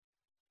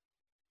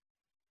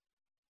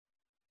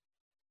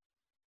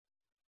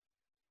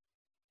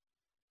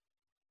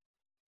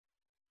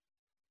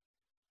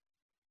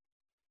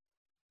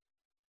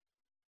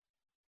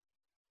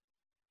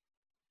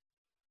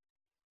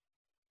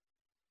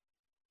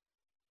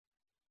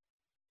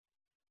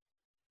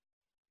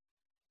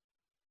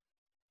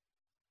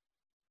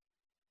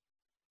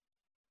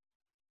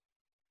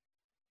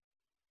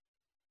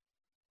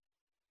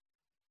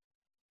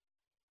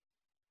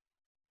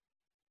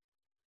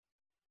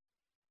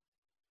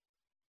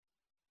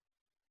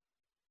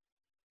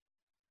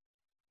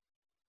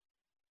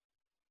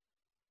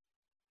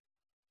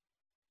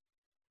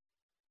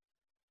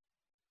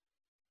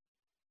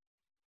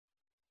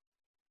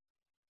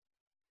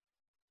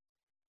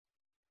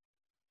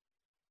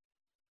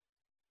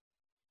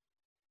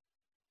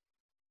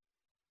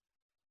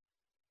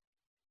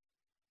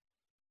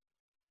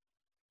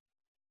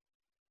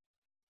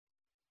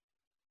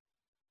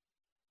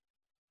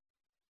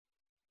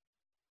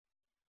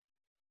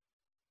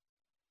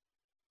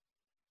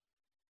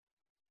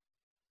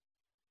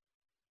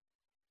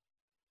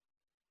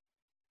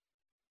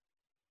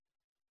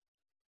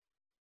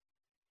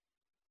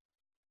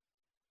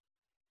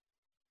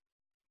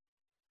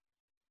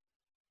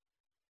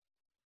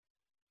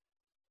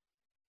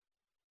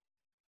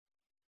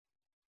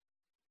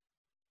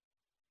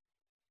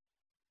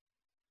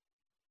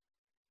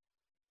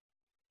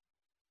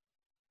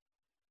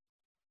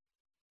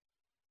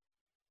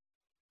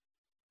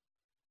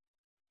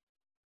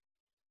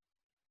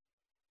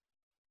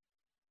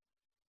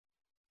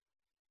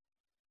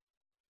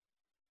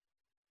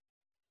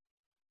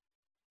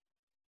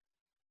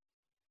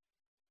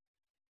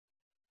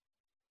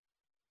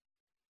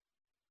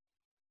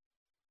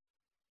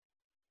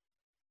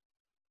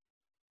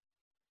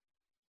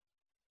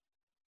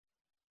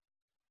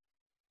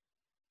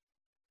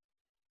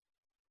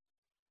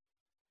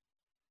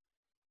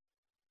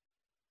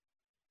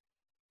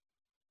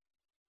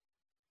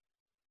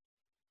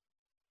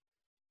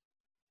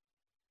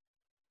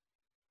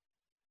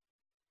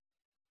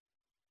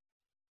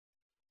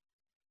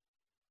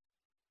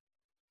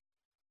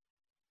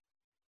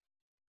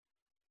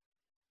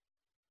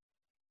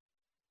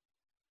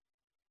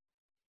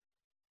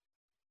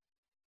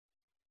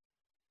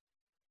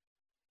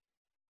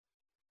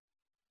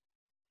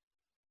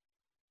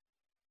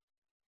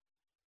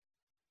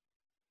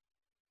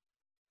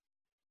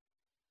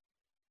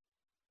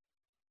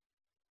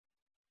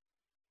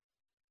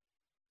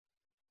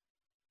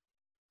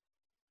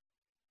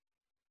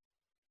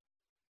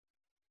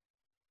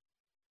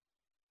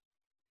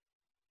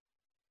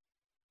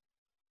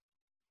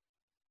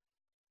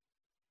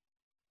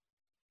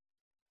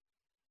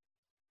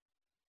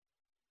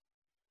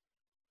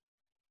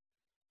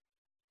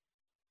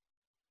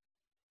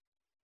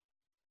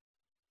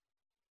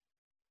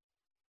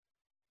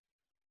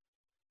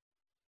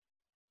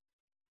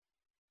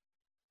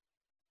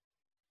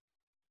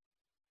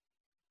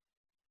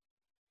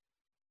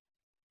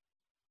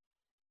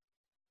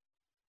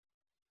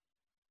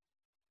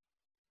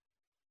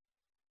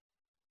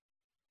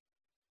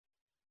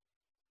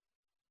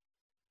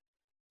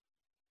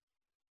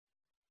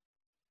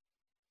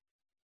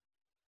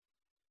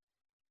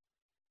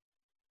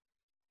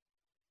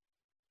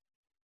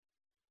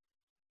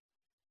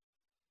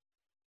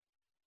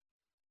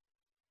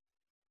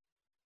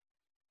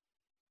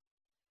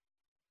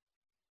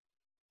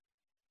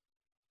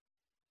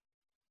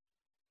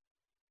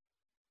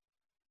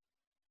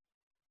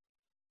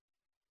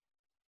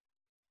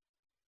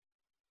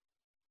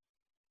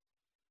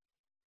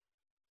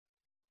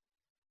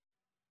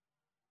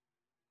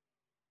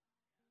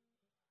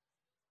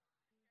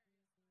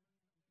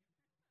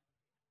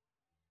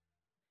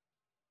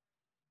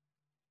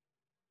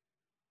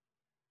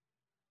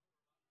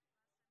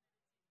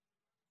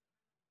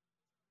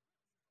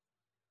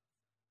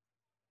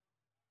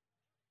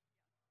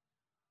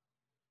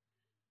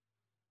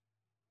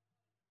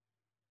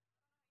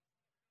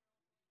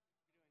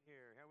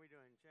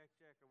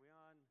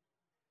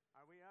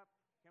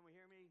Can we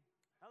hear me?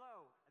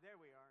 Hello. There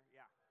we are.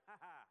 Yeah.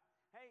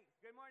 Hey,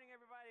 good morning,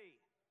 everybody.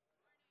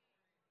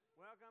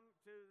 Welcome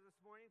to this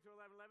morning to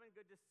 11:11.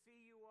 Good to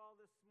see you all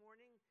this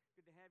morning.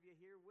 Good to have you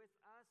here with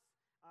us.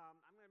 I'm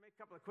going to make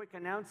a couple of quick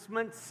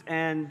announcements,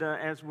 and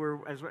as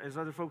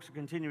other folks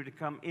continue to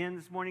come in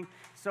this morning.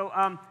 So,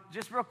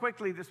 just real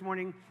quickly this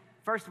morning.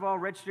 First of all,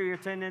 register your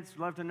attendance.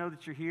 Love to know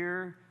that you're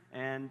here,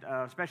 and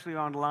especially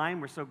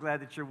online. We're so glad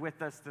that you're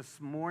with us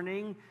this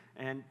morning,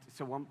 and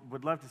so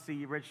would love to see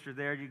you register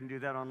there. You can do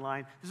that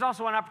online. There's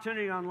also an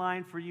opportunity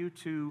online for you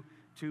to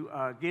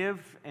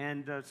give,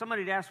 and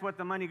somebody had asked what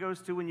the money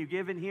goes to when you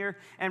give in here,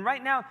 and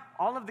right now,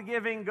 all of the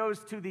giving goes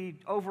to the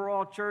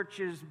overall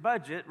church's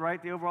budget,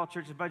 right? The overall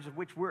church's budget, of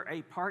which we're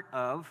a part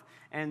of,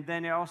 and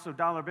then also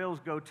dollar bills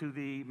go to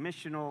the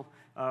missional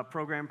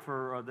program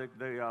for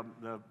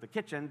the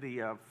kitchen,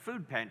 the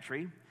food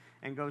pantry,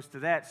 and goes to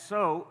that.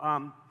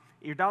 So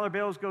your dollar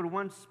bills go to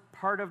one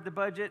part of the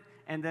budget,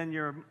 and then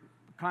your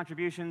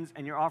contributions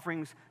and your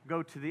offerings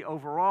go to the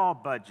overall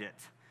budget.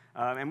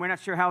 And we're not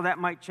sure how that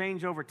might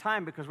change over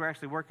time because we're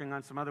actually working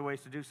on some other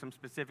ways to do some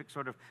specific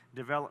sort of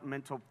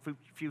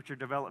future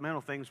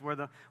developmental things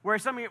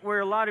where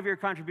a lot of your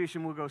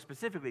contribution will go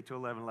specifically to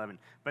 1111.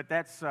 But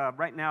that's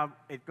right now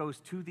it goes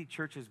to the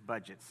church's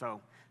budget.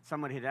 So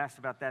someone had asked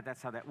about that.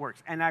 That's how that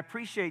works. And I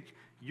appreciate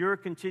your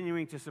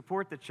continuing to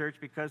support the church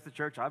because the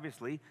church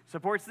obviously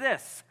supports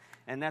this.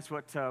 And that's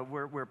what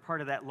we're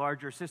part of that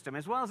larger system,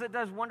 as well as it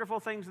does wonderful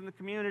things in the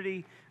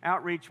community,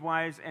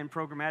 outreach-wise and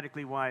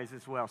programmatically-wise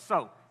as well.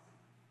 So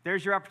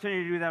there's your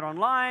opportunity to do that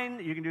online.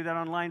 You can do that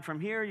online from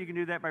here. You can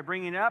do that by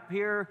bringing it up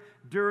here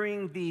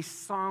during the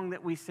song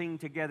that we sing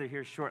together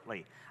here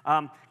shortly.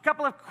 A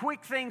couple of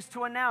quick things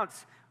to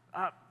announce.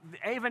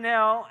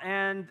 Avanel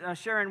and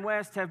Sharon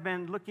West have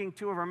been looking,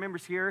 two of our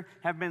members here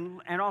have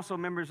been, and also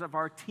members of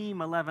our Team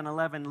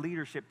 1111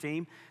 leadership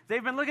team.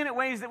 They've been looking at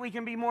ways that we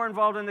can be more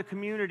involved in the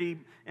community.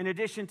 In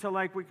addition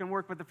to we can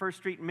work with the First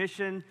Street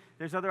Mission.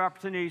 There's other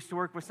opportunities to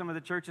work with some of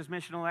the church's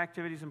missional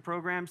activities and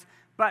programs.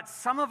 But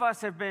some of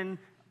us have been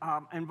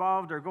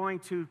involved or going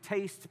to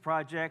Taste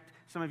Project.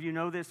 Some of you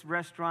know this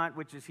restaurant,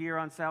 which is here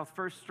on South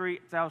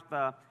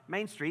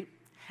Main Street,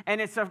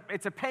 and it's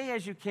a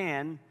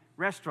pay-as-you-can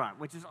restaurant,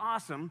 which is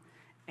awesome.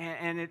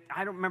 And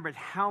I don't remember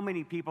how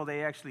many people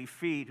they actually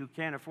feed who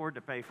can't afford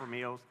to pay for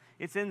meals.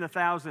 It's in the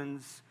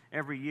thousands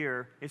every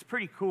year. It's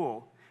pretty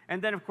cool.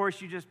 And then, of course,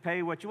 you just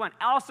pay what you want.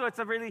 Also, it's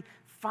a really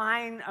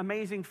fine,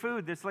 amazing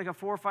food. That's like a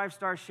 4 or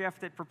 5-star chef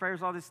that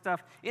prepares all this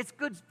stuff. It's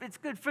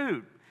good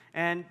food.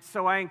 And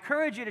so I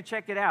encourage you to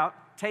check it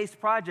out, Taste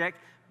Project.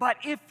 But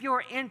if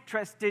you're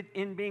interested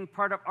in being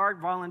part of our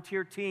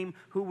volunteer team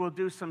who will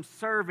do some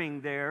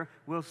serving there,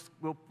 we'll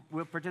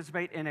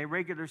participate in a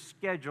regular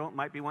schedule. It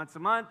might be once a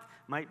month,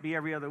 might be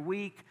every other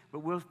week, but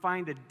we'll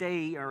find a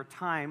day or a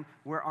time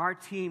where our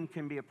team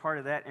can be a part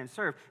of that and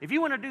serve. If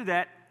you want to do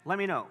that, let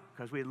me know,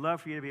 because we'd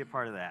love for you to be a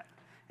part of that.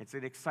 It's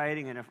an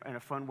exciting and a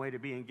fun way to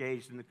be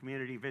engaged in the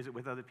community, visit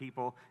with other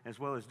people, as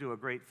well as do a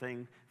great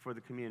thing for the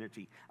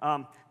community.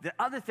 The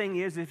other thing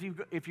is, if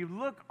you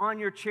look on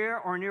your chair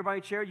or a nearby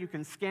chair, you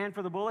can scan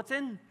for the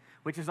bulletin,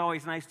 which is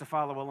always nice to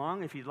follow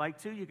along. If you'd like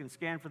to, you can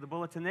scan for the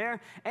bulletin there.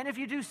 And if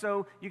you do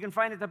so, you can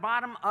find at the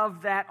bottom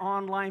of that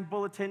online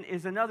bulletin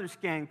is another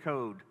scan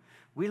code.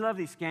 We love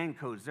these scan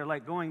codes. They're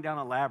like going down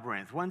a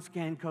labyrinth. One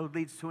scan code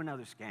leads to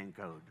another scan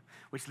code,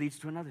 which leads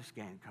to another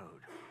scan code.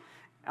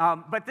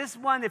 But this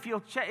one, if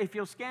you'll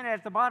scan it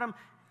at the bottom,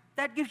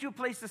 that gives you a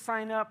place to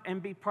sign up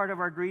and be part of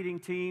our greeting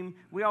team.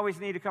 We always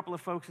need a couple of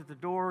folks at the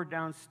door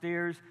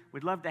downstairs.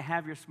 We'd love to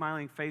have your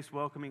smiling face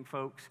welcoming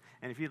folks.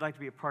 And if you'd like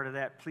to be a part of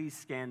that, please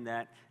scan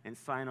that and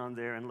sign on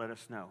there and let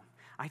us know.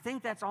 I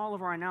think that's all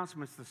of our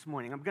announcements this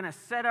morning. I'm going to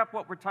set up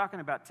what we're talking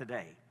about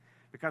today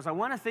because I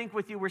want to think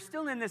with you. We're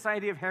still in this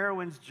idea of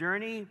heroine's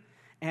journey.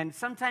 And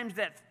sometimes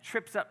that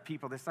trips up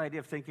people, this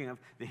idea of thinking of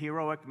the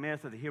heroic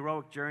myth or the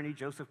heroic journey,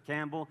 Joseph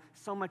Campbell.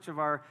 So much of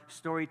our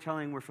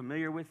storytelling, we're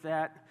familiar with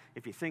that.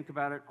 If you think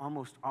about it,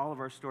 almost all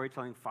of our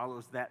storytelling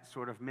follows that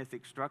sort of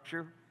mythic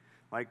structure,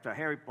 like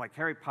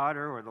Harry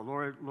Potter or the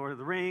Lord of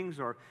the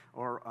Rings or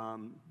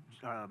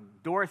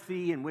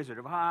Dorothy and Wizard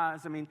of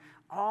Oz. I mean,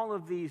 all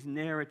of these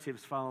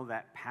narratives follow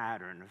that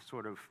pattern of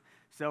sort of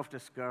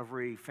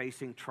self-discovery,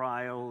 facing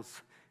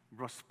trials,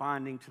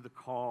 responding to the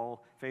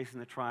call, facing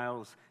the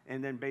trials,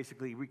 and then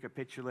basically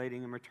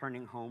recapitulating and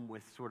returning home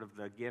with sort of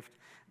the gift.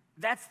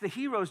 That's the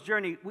hero's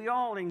journey. We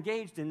all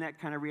engaged in that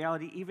kind of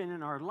reality, even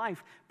in our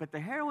life. But the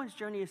heroine's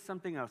journey is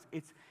something else.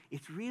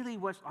 It's really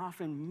what's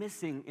often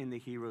missing in the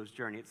hero's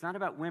journey. It's not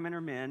about women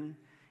or men.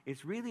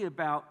 It's really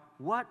about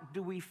what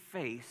do we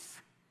face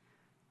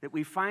that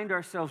we find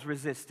ourselves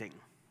resisting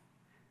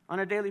on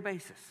a daily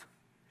basis.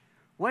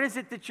 What is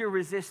it that you're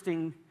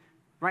resisting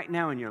right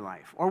now in your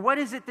life? Or what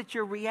is it that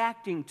you're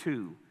reacting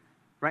to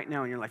right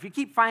now in your life? You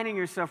keep finding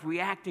yourself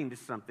reacting to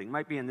something. It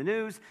might be in the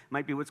news, it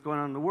might be what's going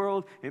on in the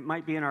world, it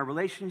might be in our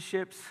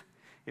relationships,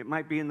 it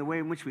might be in the way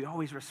in which we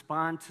always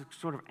respond to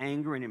sort of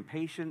anger and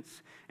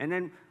impatience. And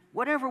then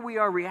whatever we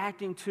are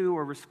reacting to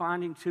or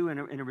responding to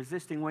in a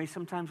resisting way,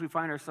 sometimes we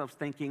find ourselves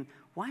thinking,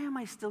 why am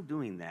I still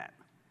doing that?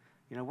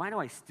 Why do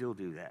I still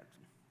do that?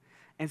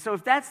 And so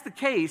if that's the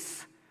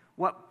case,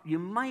 what you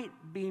might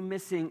be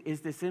missing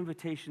is this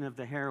invitation of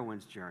the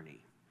heroine's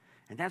journey.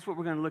 And that's what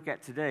we're going to look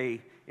at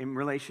today in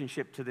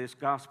relationship to this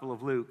Gospel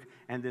of Luke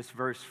and this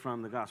verse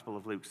from the Gospel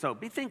of Luke. So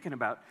be thinking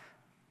about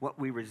what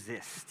we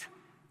resist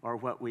or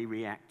what we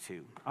react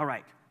to. All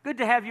right. Good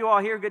to have you all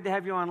here. Good to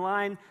have you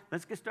online.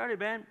 Let's get started,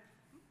 Ben.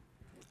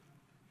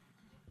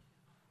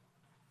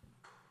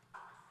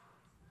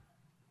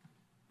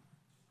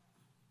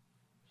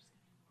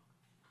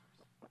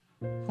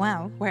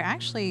 Well, we're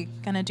actually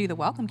going to do the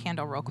welcome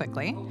candle real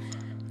quickly.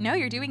 No,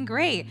 you're doing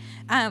great.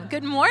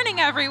 Good morning,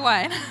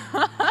 everyone.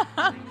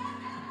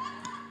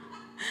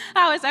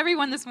 How is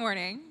everyone this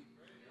morning?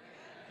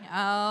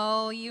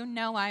 Oh,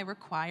 I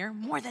require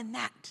more than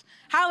that.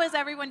 How is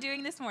everyone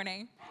doing this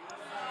morning?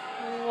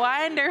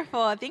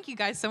 Wonderful. Thank you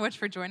guys so much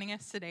for joining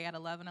us today at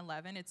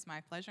 11:11. It's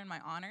my pleasure and my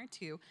honor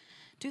to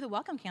do the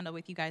welcome candle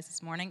with you guys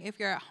this morning. If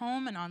you're at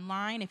home and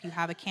online, if you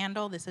have a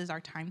candle, this is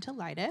our time to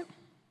light it.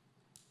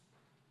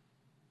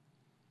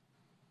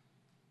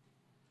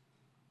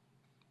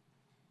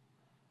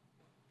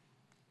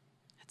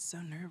 So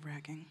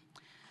nerve-wracking.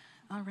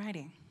 All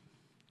righty.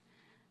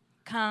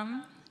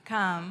 Come,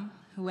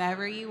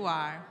 whoever you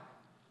are,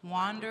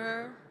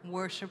 wanderer,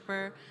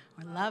 worshiper,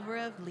 or lover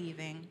of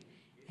leaving,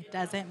 it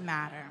doesn't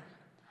matter.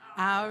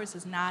 Ours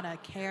is not a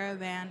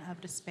caravan of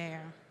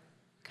despair.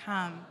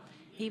 Come,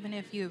 even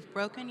if you have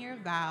broken your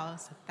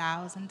vows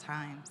 1,000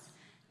 times.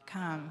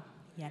 Come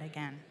yet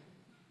again.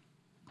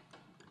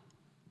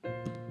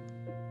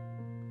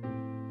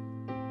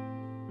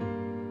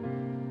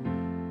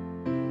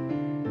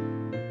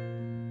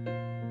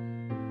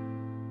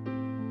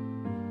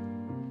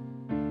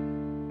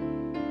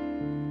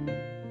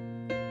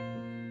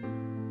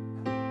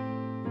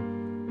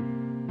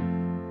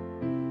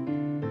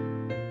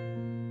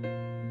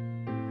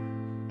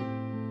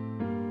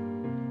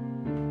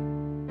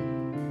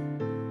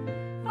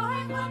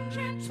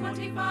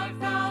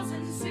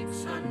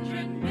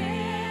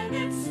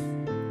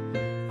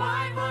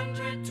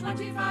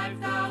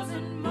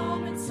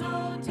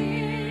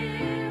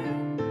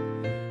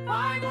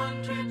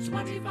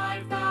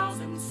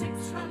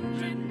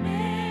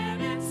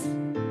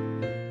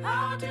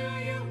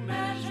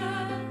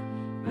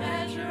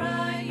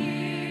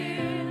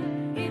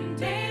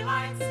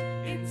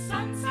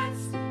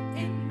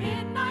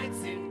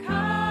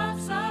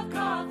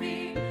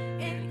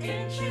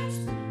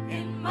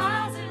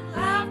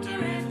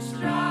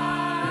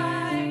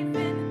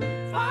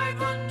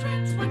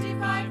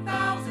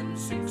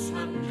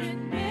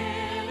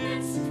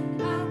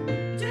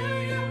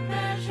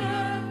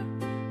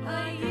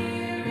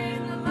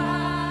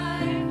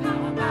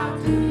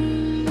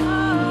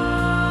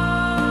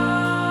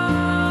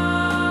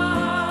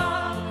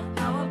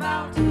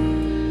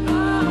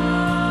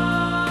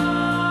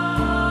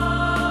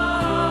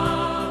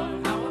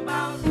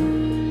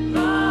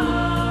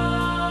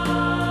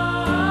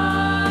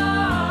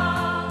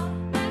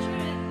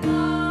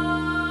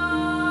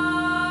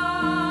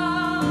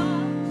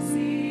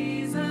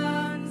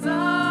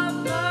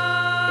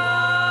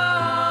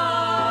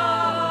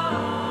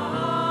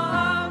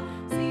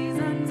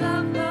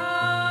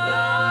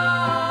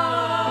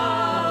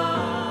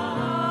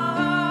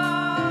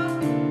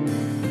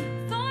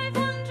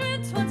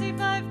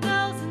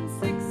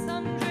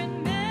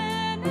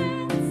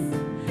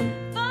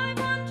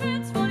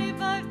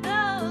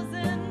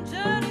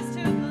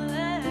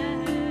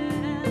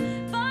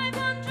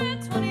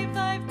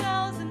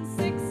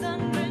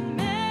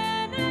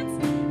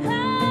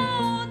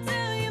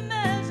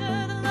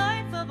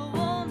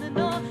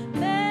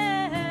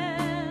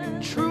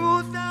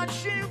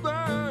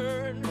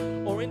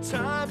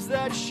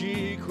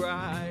 She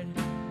cried,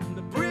 and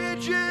the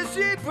bridges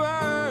he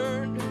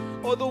burned,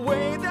 or the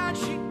way that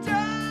she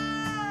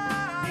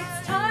died.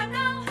 It's time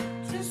now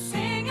to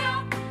sing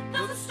out,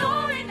 though the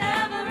story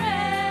never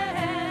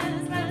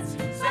ends. Let's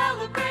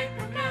celebrate,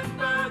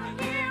 remember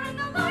the year in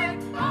the life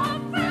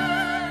of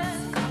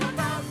friends. How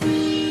about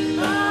love?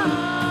 How about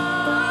love?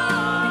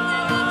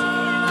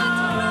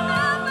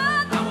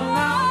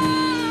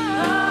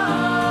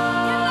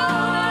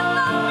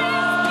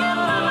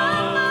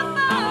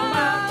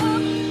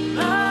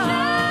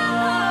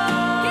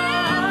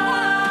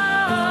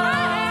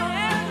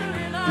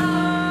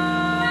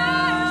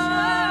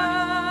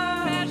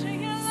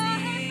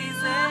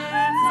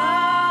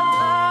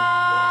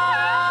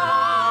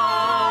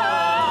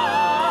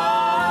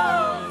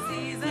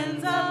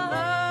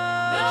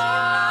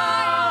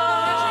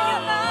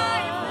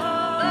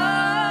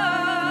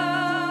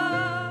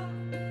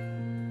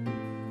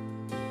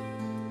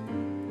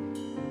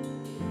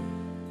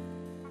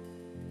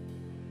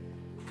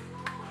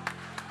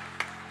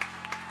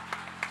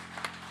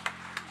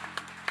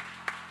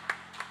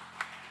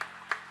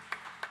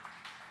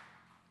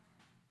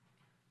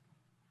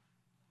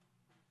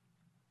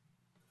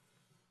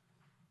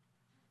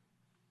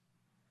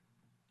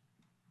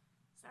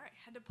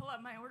 had to pull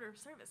up my order of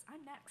service.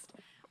 I'm next.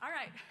 All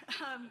right.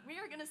 We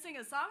are going to sing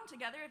a song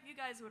together. If you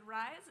guys would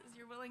rise as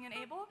you're willing and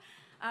able.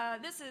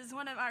 This is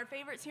one of our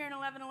favorites here in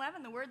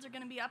 1111. The words are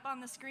going to be up on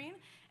the screen.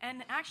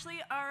 And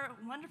actually, our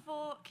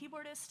wonderful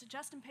keyboardist,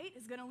 Justin Pate,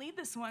 is going to lead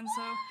this one.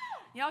 So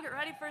y'all get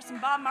ready for some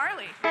Bob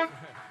Marley.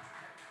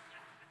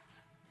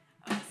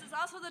 This is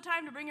also the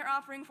time to bring your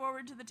offering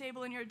forward to the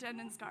table in your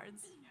attendance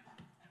cards.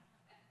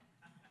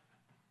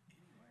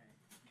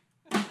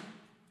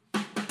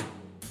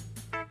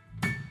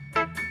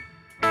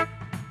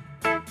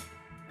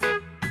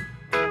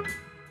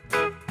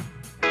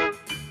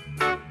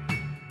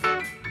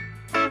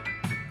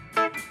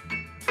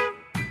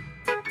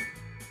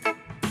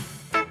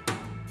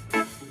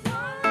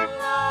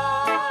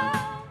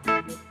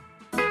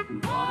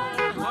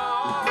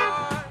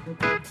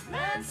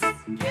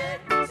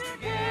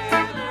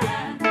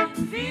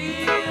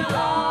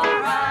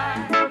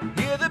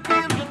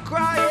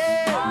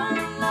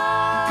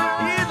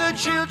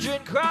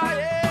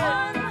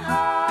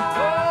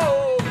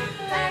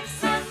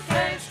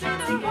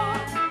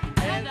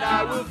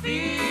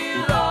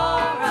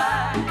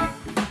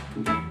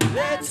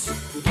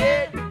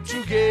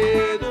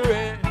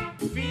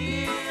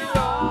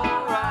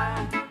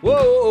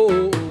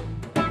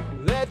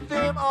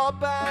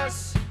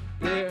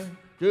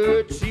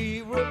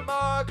 Dirty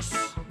remarks.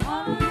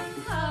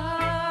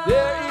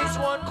 There is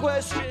one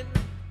question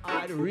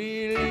I'd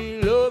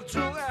really love to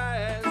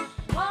ask.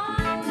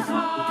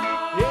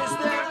 Is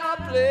there a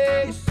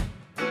place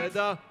where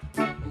the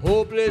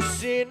hopeless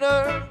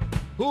sinner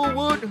who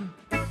would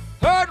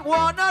hurt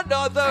one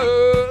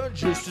another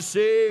just to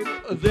save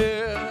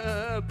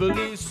their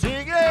beliefs?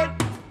 Sing it.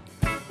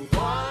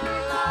 One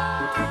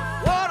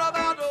love. What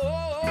about the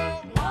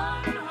whole?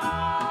 One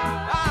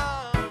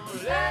heart.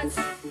 Let's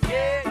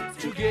get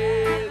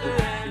together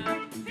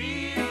and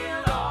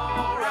feel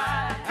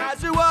alright.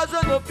 As it was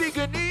in the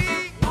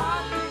beginning,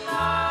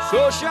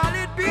 so shall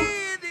it be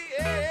in the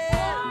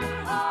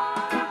end.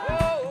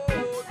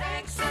 Oh,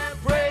 thanks and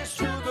praise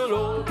to the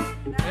Lord,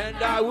 and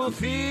I will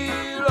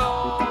feel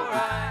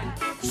alright.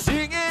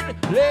 Singing,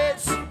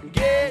 let's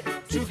get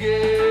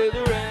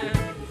together and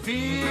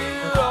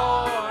feel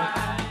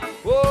alright.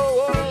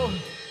 Whoa,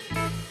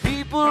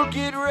 people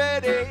get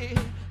ready.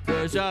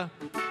 There's a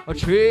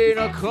train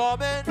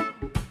a-coming,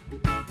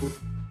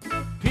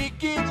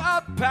 picking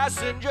up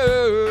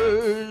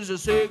passengers, I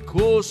say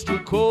coast to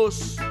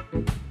coast.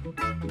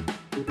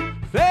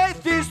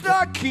 Faith is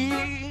the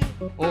key,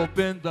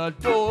 open the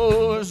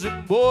doors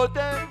and board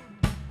them.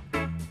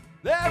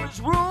 There is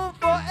room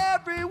for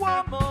every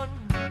woman,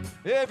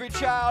 every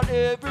child,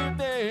 every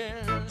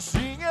man.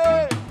 Sing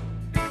it.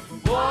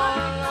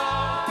 One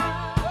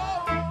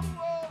love,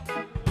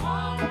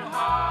 one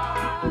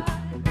heart.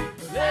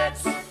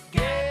 Let's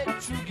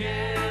get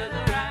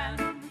together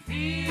and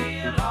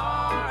feel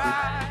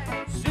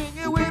alright. Sing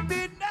it with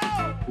me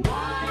now.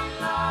 One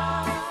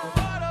love.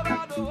 What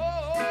about the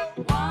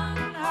whole? One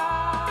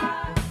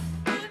heart.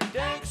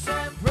 Thanks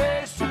and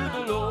praise to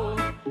the Lord,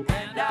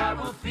 and I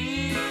will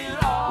feel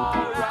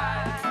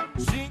alright.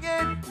 Sing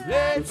it.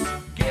 Let's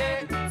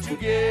get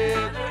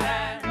together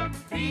and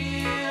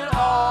feel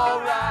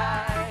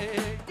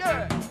alright.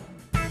 Yeah.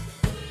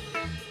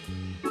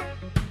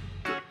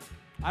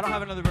 I don't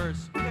have another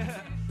verse.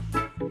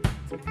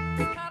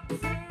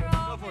 Cups are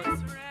always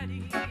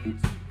ready to be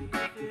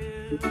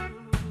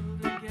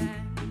filled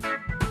again.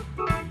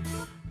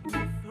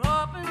 With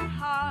open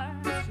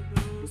hearts to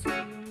those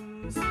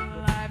whose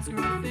lives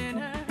grow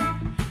thinner,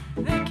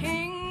 the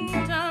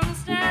kingdom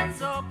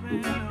stands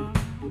open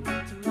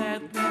to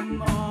let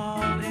them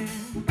all in.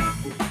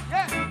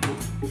 Yeah.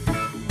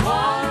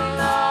 One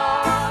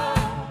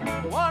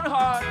love, one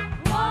heart,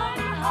 one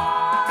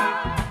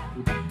heart.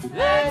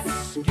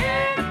 Let's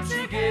get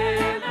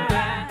together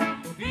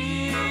and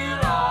feel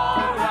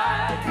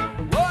alright.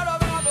 What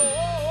about the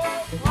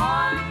whole?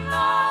 One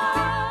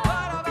love.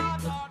 What about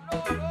the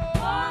no?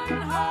 One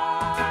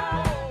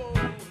heart.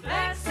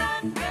 Let's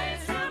sing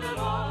praise to the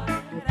Lord,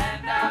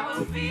 and I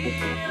will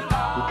feel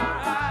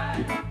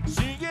alright.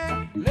 Sing it.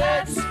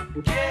 Let's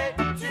get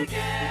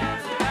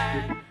together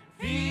and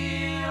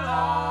feel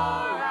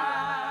alright.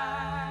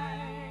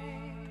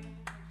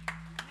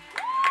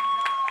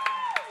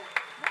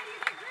 You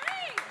did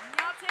great.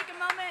 Y'all take a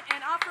moment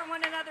and offer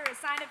one another a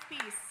sign of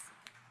peace.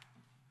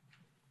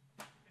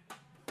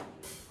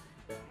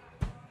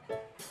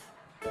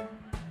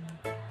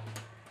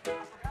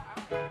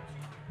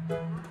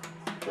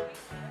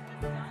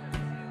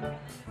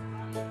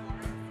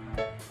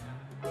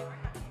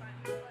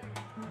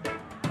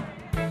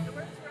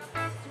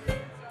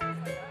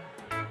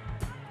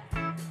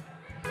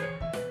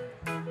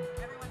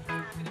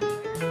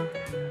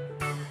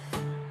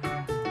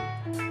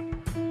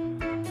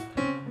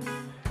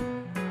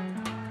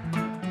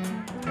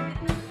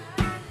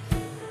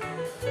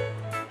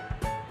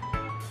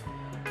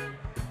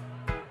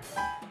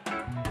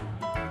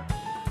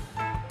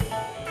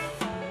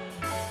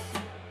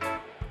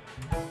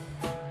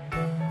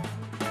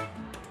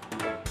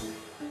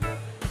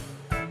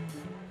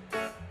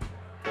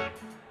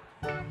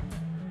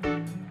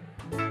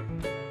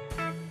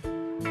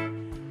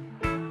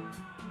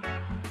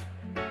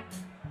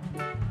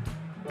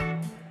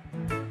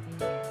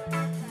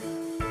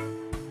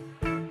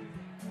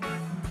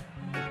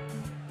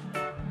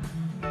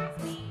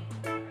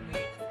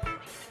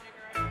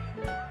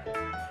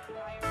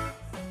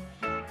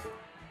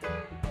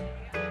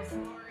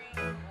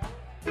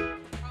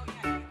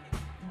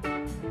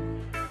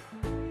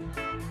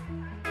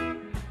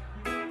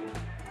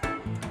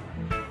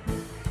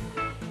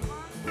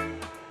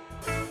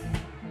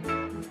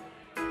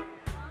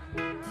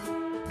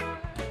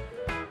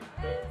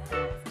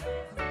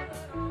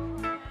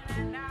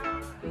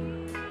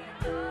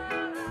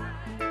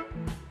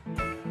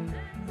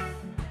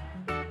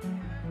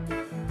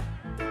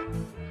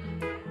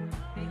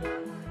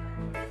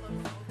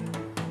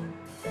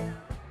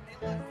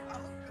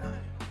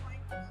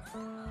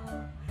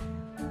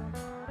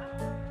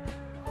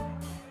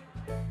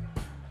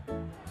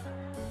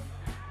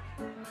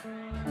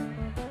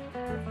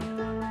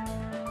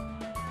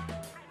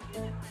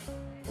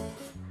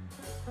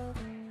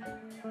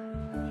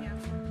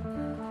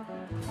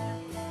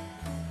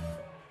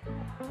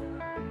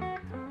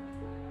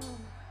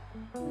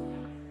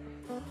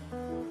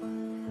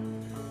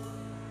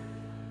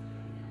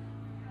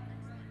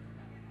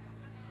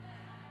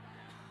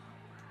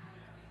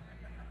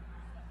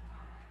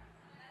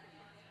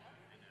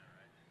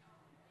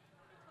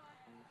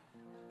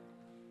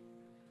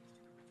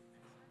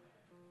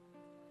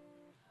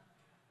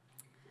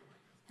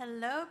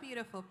 Hello,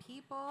 beautiful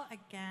people,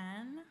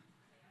 again.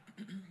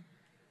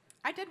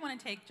 I did want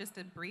to take just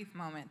a brief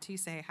moment to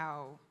say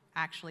how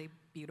actually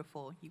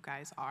beautiful you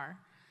guys are.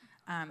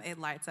 It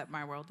lights up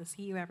my world to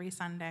see you every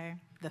Sunday.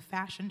 The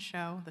fashion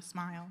show, the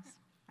smiles,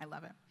 I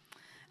love it.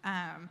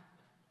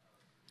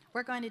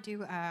 We're going to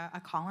do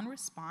a call and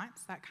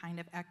response that kind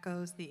of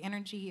echoes the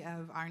energy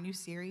of our new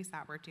series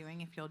that we're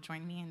doing, if you'll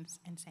join me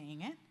in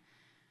saying it.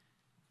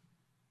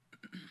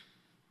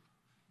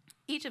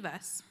 Each of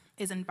us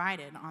is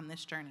invited on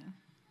this journey.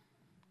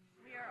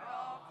 We are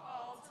all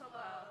called to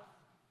love.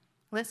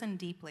 Listen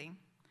deeply.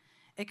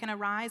 It can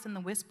arise in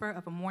the whisper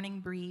of a morning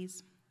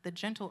breeze, the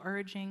gentle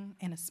urging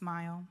in a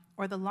smile,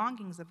 or the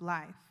longings of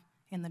life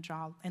in the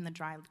dry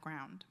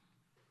ground.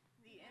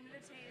 The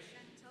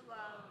invitation to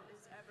love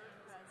is ever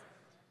present.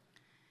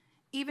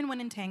 Even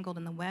when entangled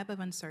in the web of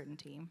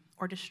uncertainty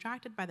or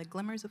distracted by the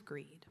glimmers of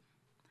greed,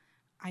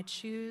 I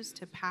choose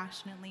to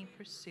passionately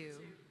pursue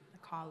the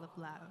call of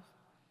love.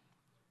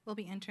 We'll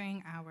be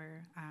entering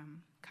our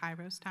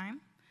Kairos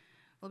time.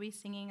 We'll be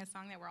singing a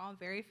song that we're all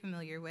very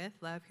familiar with,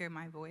 Love, Hear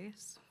My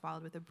Voice,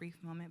 followed with a brief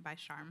moment by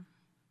Sharm.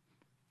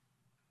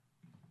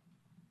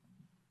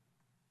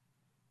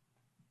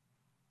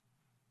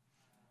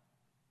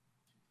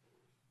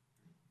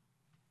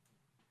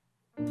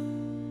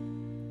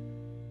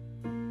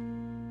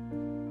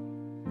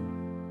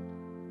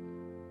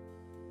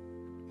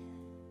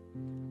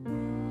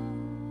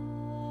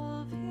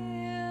 Love,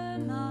 hear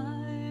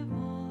my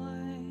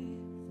voice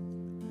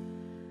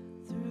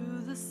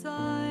through the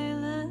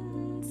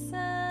silence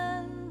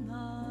and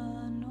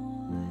the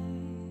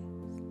noise.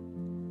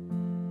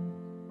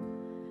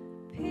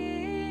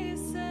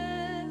 Peace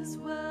is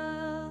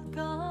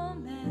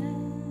welcome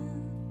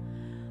in,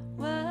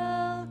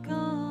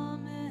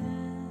 welcome in.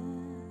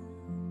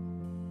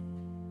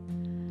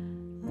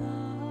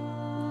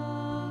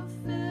 Love,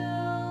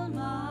 fill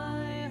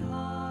my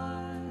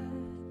heart.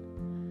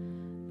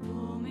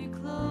 Pull me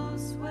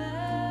close where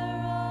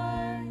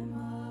I'm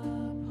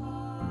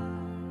apart.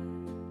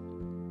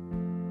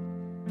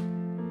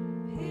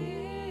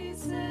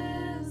 Peace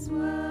is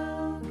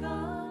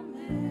welcome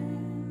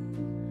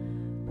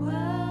in,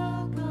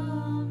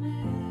 welcome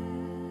in.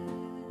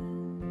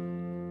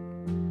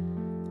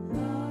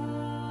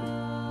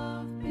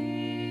 Love,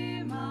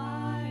 be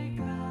my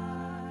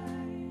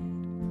guide,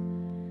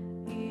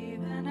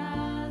 even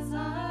as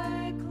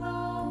I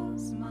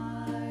close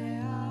my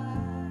eyes.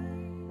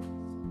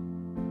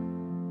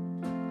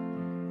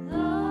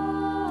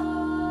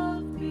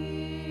 Love,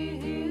 be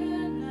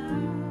here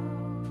now,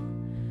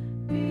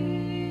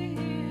 be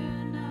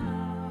here now.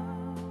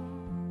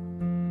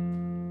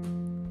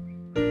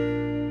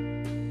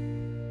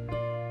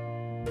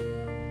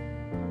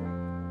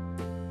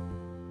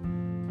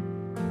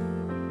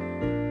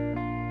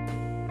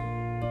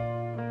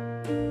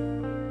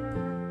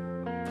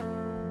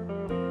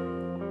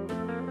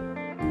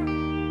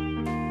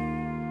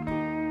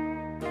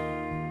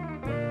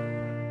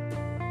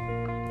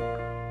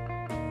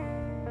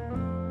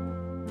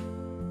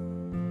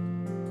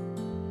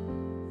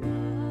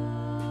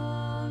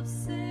 Love,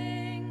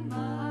 sing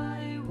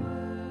my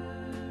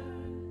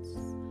words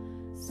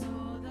so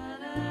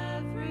that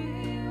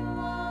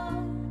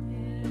everyone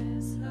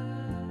is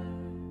heard.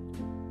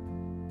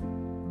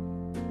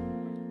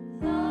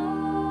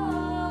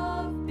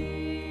 Love,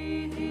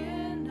 be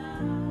here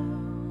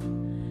now,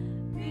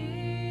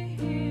 be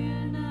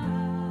here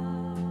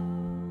now.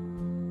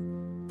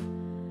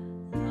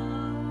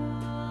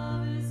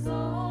 Love is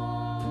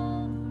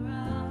all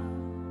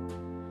around,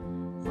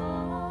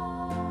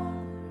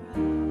 all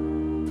around.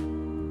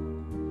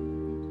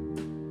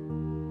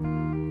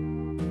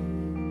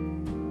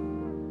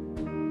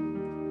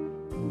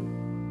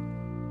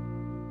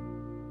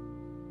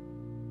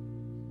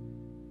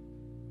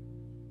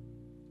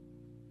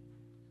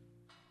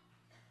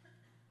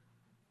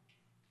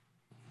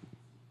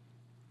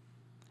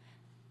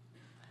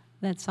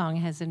 That song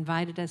has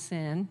invited us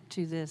in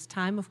to this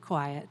time of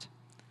quiet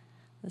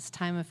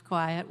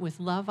with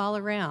love all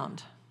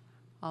around,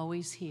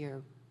 always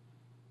here,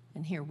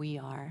 and here we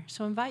are.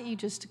 So I invite you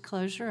just to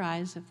close your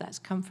eyes if that's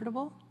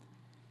comfortable.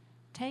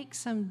 Take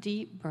some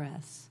deep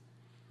breaths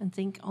and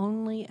think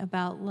only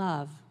about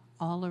love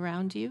all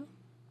around you,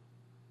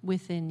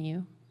 within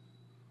you.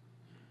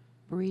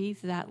 Breathe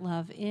that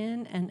love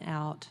in and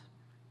out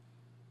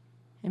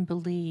and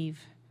believe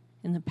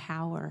in the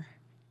power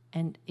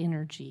and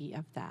energy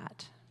of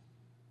that.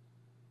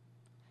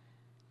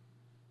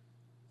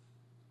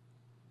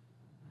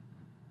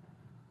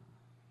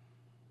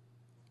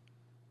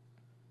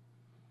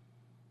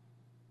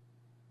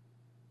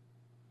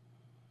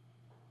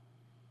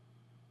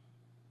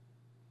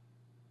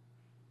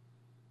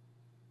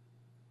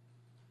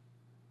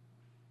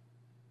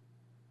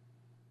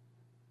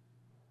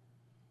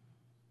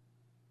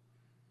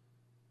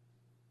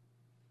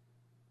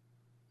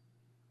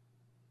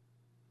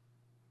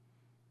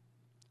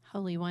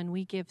 Holy One,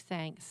 we give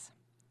thanks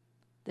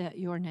that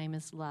your name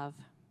is love.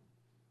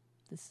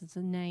 This is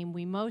the name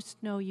we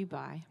most know you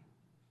by.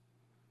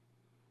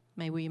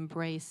 May we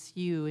embrace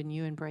you and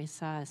you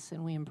embrace us,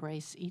 and we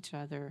embrace each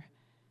other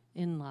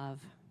in love.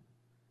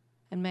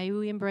 And may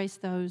we embrace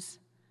those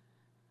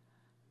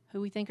who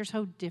we think are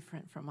so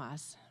different from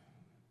us.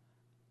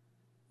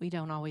 We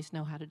don't always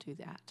know how to do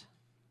that.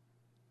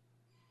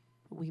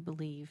 But we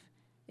believe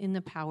in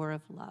the power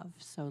of love,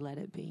 so let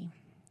it be.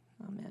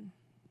 Amen.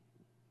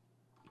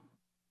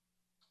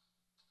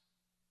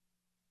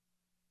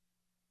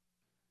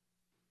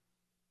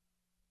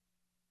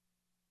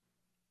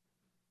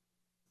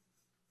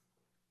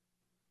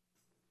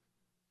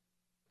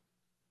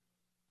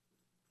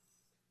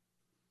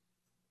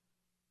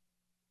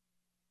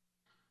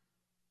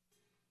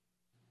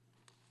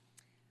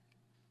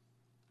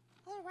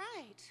 All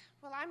right.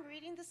 Well, I'm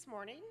reading this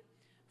morning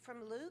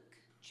from Luke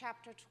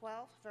chapter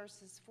 12,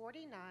 verses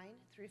 49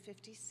 through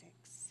 56.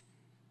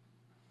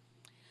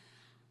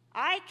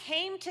 I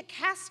came to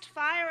cast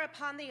fire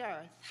upon the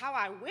earth. How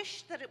I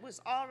wish that it was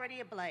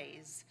already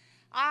ablaze.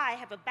 I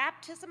have a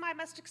baptism I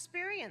must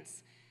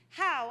experience.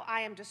 How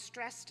I am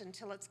distressed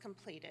until it's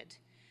completed.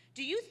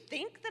 Do you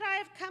think that I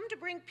have come to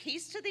bring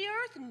peace to the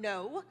earth?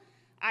 No.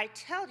 I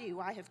tell you,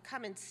 I have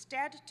come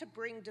instead to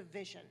bring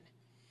division.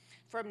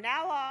 From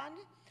now on,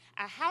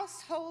 a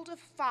household of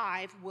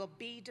 5 will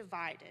be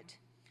divided,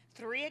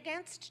 3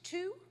 against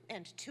 2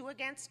 and 2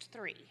 against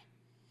 3.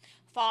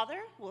 Father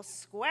will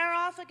square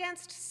off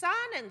against son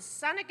and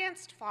son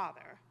against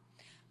father,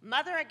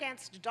 mother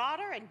against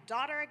daughter and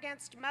daughter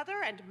against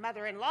mother, and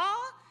mother-in-law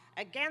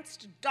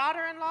against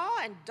daughter-in-law,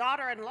 and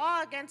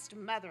daughter-in-law against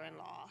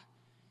mother-in-law.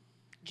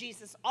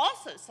 Jesus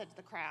also said to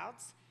the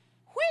crowds,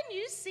 when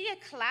you see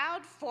a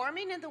cloud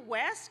forming in the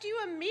west, you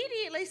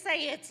immediately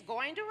say it's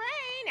going to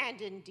rain,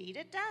 and indeed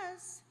it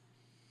does.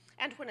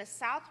 And when a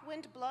south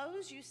wind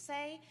blows, you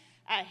say,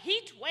 a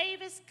heat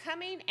wave is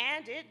coming,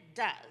 and it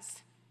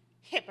does.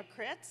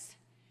 Hypocrites,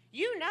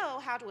 you know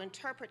how to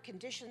interpret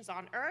conditions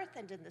on earth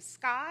and in the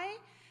sky.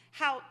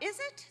 How is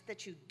it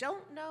that you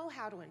don't know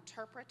how to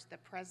interpret the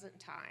present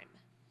time?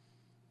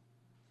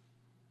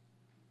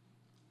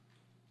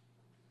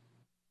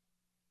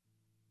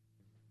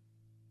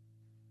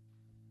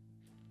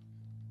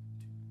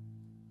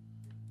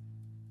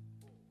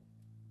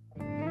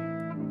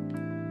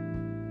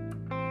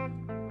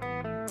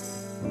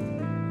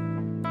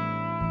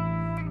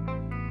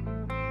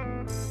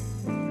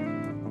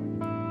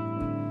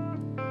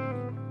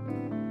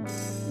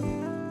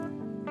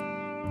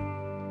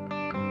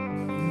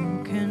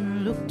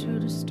 To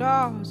the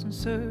stars in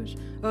search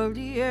of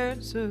the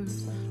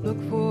answers. Look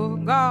for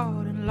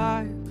God and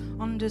life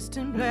on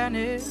distant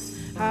planets.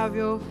 Have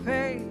your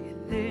faith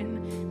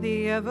in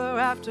the ever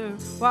after,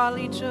 while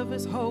each of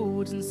us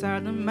holds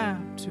inside the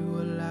map to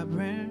a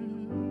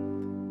labyrinth.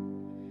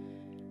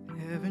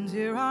 Heaven's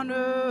here on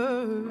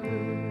earth.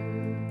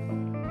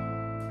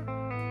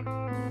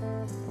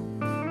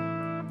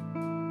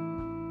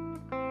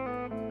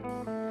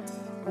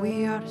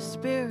 We are the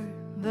spirit,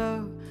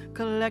 the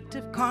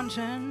collective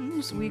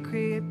conscience. We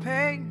create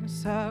pain,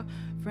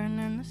 suffering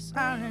in the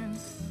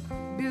silence,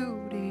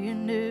 beauty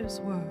in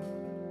this world.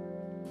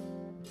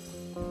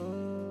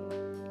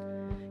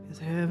 'Cause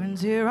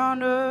heaven's here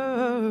on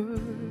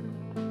earth.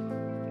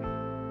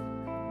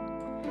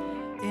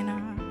 In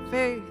our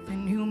faith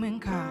in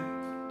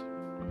humankind,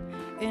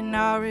 in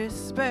our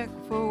respect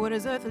for what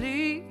is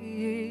earthly,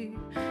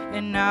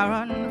 in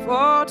our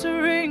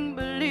unfaltering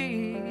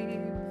belief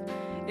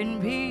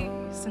in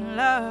peace and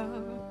love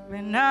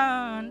and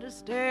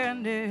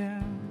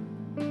understanding.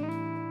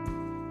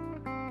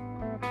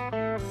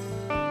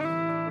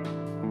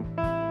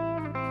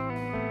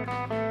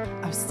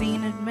 I've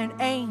seen it meant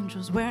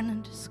angels wearing a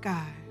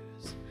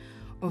disguise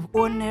of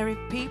ordinary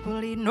people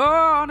leading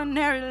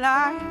ordinary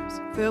lives,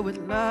 filled with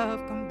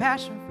love,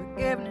 compassion,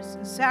 forgiveness,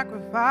 and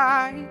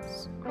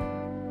sacrifice.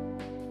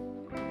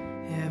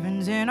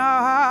 Heaven's in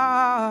our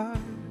hearts,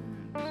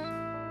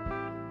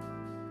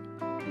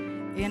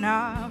 in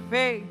our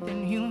faith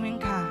in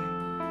humankind,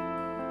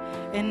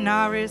 in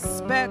our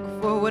respect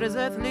for what is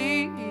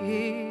earthly,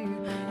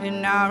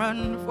 in our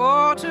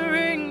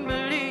unfaltering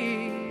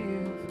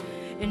belief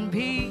in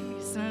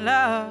peace and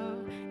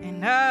love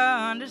and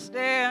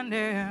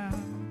understanding.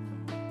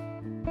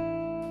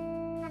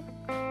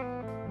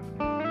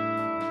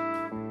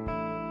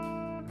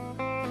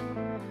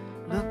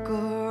 Look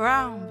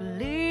around,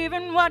 believe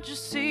in what you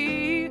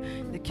see.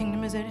 The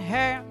kingdom is at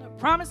hand, the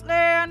promised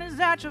land is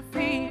at your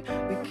feet.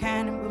 We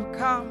can and will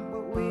come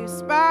what we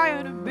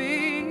aspire to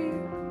be.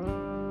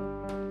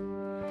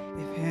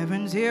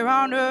 Heaven's here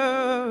on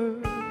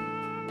earth.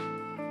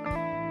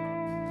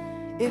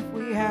 If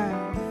we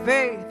have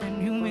faith in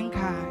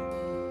humankind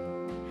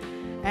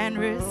and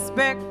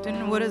respect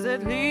in what is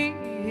earthly,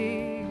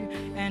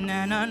 and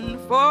an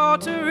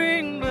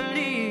unfaltering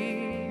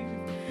belief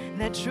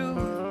that truth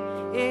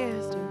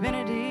is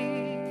divinity,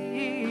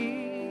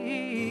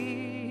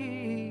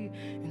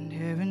 and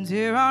heaven's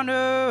here on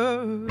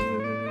earth.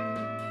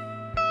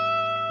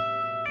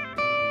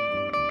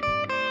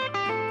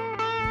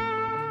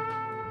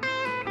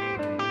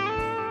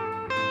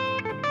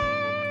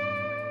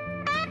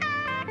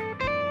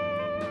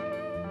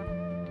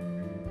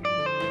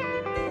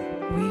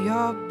 We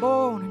are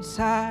born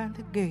inside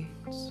the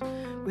gates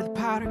with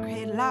powder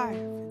crate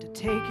life to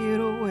take it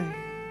away.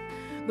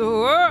 The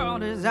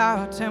world is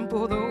our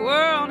temple, the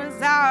world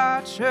is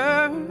our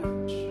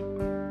church,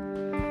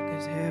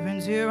 'cause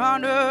heaven's here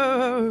on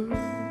earth.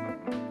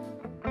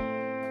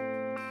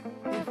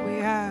 If we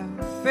have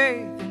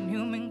faith in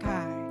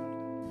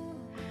humankind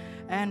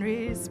and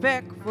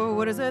respect for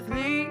what is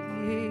earthly,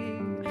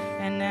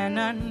 and an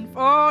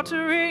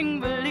unfaltering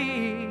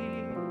belief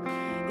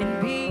in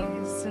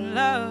peace and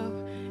love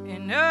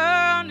and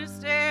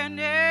understanding,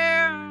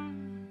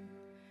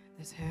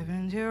 there's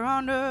heaven's here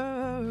on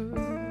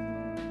earth.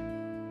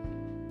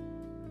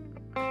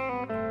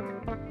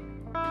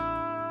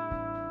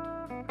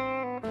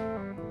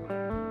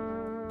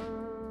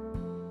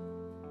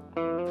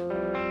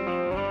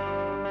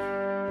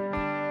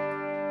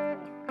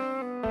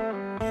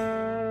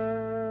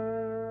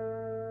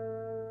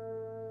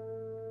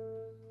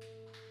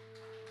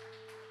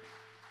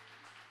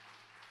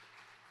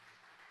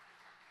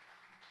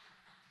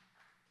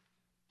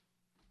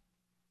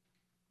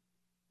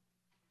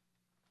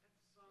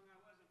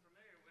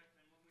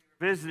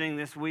 Visiting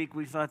this week,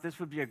 we thought this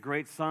would be a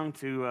great song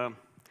to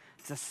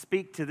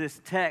speak to this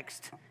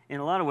text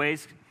in a lot of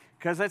ways,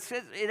 because it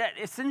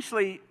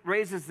essentially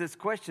raises this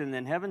question: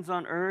 then heaven's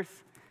on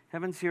earth,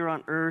 heaven's here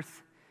on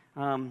earth.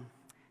 Then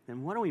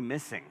what are we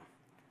missing?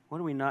 What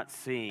are we not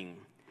seeing?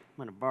 I'm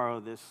going to borrow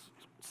this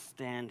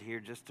stand here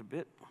just a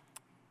bit.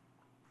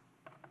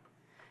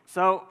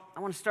 So I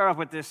want to start off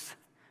with this,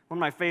 one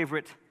of my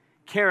favorite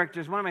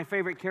characters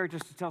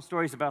to tell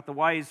stories about, the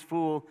wise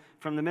fool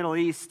from the Middle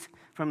East,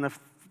 from the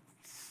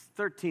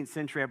 13th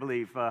century, I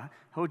believe,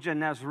 Hoja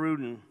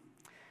Nasruddin,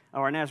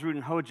 or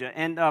Nasruddin Hoja.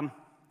 And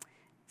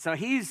so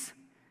he's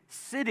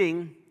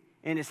sitting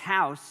in his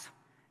house,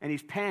 and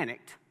he's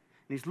panicked,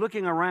 and he's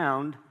looking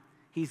around.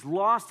 He's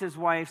lost his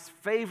wife's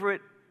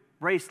favorite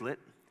bracelet,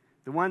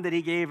 the one that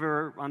he gave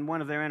her on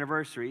one of their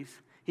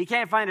anniversaries. He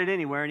can't find it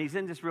anywhere, and he's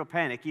in this real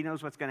panic. He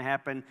knows what's going to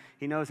happen.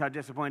 He knows how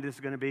disappointed this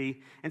is going to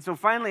be. And so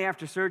finally,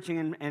 after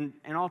searching and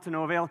all to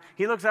no avail,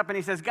 he looks up and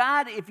he says,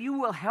 God, if you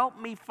will help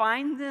me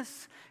find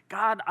this,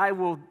 God, I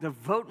will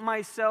devote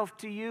myself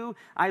to you.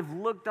 I've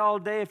looked all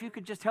day. If you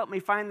could just help me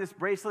find this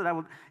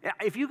bracelet,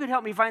 if you could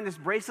help me find this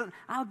bracelet,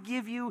 I'll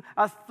give you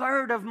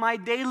 1/3 of my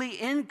daily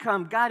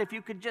income. God, if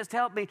you could just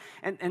help me.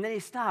 And then he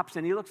stops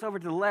and he looks over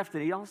to the left,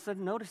 and he all of a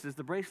sudden notices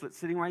the bracelet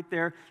sitting right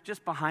there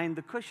just behind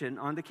the cushion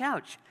on the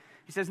couch.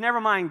 He says, never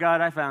mind, God,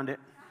 I found it.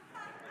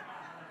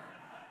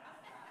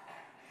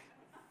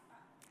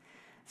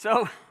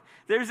 So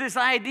there's this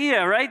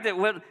idea, right, that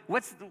what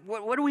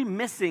are we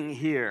missing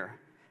here?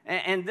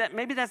 And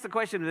maybe that's the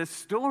question of this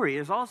story,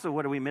 is also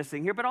what are we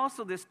missing here, but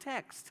also this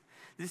text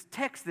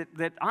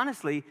that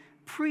honestly,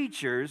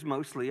 preachers,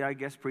 mostly, I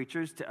guess,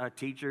 preachers,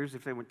 teachers,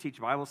 if they would teach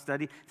Bible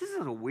study, this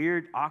is a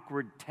weird,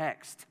 awkward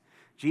text.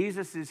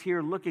 Jesus is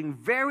here looking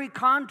very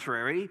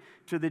contrary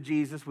to the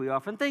Jesus we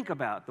often think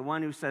about, the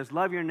one who says,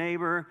 love your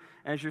neighbor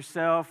as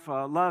yourself,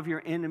 love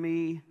your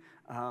enemy,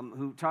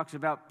 who talks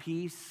about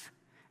peace.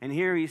 And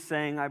here he's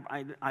saying,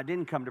 I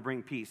didn't come to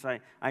bring peace.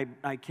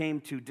 I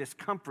came to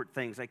discomfort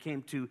things. I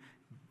came to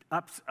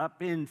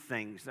upend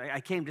things.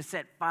 I came to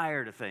set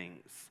fire to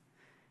things.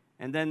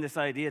 And then this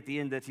idea at the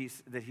end that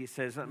he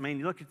says, I mean,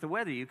 you look at the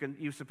weather,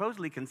 you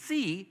supposedly can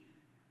see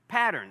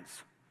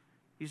patterns.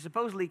 You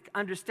supposedly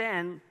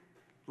understand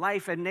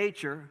life and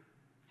nature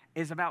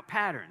is about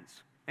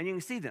patterns, and you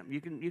can see them. You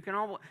can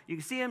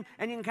see them,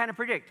 and you can kind of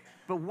predict.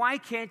 But why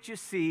can't you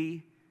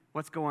see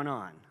what's going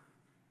on?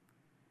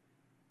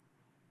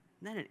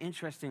 Isn't that an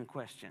interesting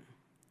question?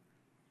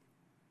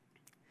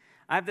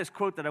 I have this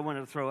quote that I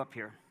wanted to throw up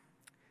here.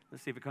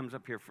 Let's see if it comes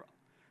up here.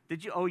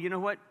 Did you? Oh, you know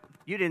what?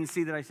 You didn't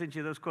see that I sent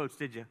you those quotes,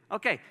 did you?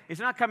 Okay,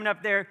 it's not coming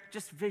up there.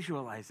 Just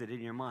visualize it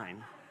in your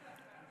mind.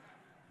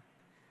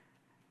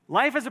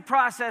 Life is a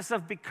process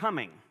of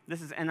becoming.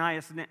 This is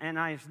Anais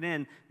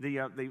Nin,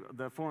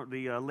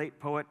 the late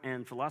poet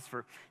and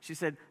philosopher. She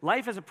said,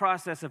 life is a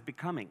process of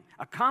becoming,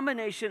 a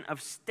combination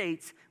of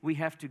states we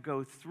have to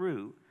go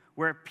through.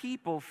 Where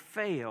people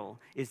fail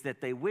is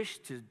that they wish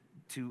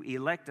to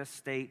elect a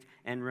state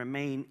and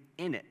remain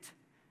in it.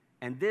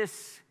 And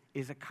this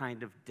is a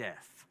kind of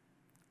death.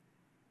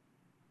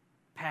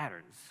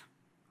 Patterns.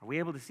 Are we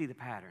able to see the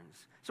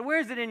patterns? So where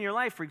is it in your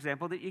life, for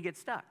example, that you get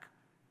stuck?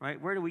 Right?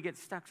 Where do we get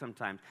stuck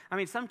sometimes? I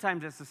mean,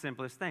 sometimes it's the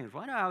simplest things.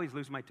 Why do I always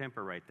lose my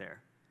temper right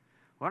there?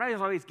 Why do I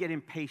always get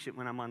impatient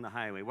when I'm on the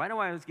highway? Why do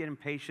I always get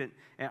impatient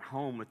at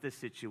home with this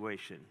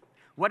situation?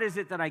 What is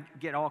it that I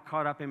get all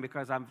caught up in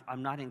because I'm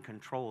not in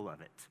control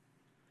of it?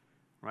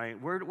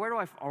 Right? Where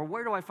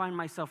do I find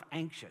myself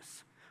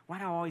anxious? Why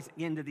do I always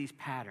get into these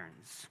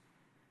patterns?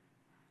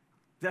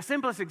 The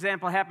simplest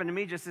example happened to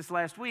me just this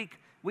last week.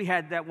 We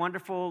had that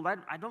wonderful,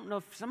 I don't know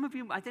if some of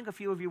you, I think a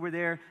few of you were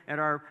there at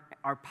our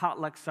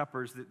potluck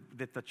suppers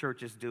that the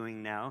church is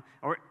doing now.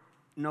 Or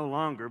no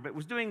longer, but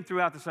was doing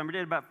throughout the summer.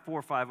 Did about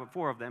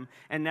 4 of them,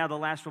 and now the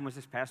last one was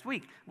this past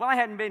week. Well, I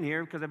hadn't been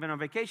here because I've been on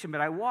vacation, but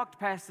I walked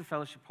past the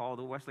fellowship hall,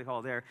 the Wesley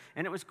Hall there,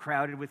 and it was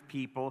crowded with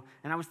people,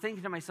 and I was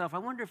thinking to myself, I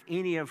wonder if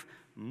any of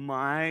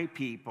my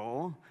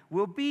people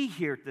will be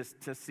here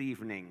this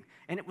evening.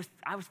 And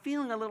I was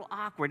feeling a little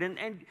awkward,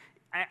 and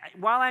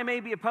while I may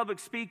be a public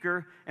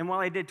speaker, and while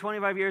I did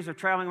 25 years of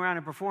traveling around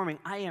and performing,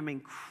 I am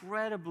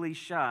incredibly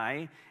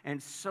shy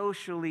and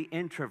socially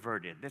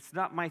introverted. It's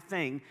not my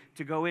thing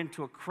to go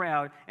into a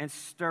crowd and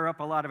stir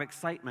up a lot of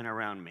excitement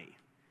around me.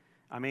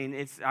 I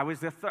mean,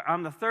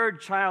 I'm the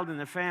third child in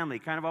the family,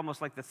 kind of almost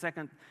like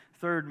the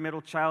third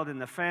middle child in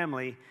the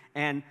family.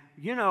 And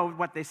you know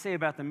what they say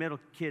about the middle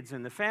kids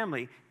in the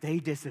family, they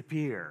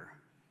disappear,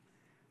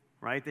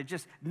 right?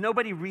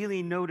 Nobody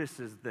really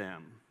notices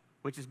them,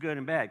 which is good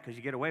and bad because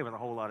you get away with a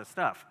whole lot of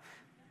stuff.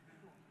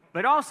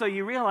 But also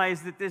you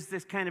realize that there's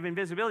this kind of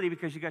invisibility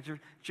because you got your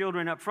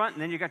children up front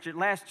and then you got your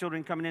last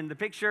children coming into the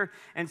picture,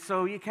 and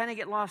so you kind of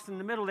get lost in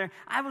the middle there.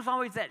 I was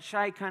always that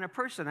shy kind of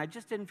person. I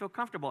just didn't feel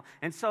comfortable.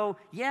 And so,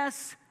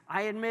 yes,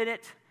 I admit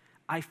it,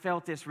 I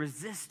felt this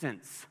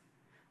resistance.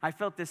 I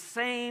felt the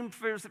same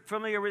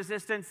familiar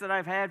resistance that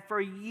I've had for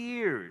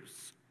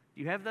years.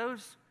 Do you have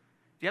those?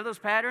 Do you have those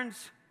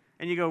patterns?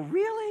 And you go,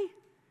 really?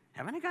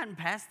 Haven't I gotten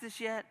past this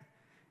yet?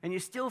 And you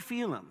still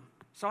feel them.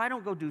 So I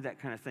don't go do that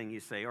kind of thing, you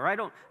say. Or I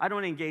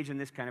don't engage in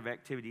this kind of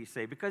activity, you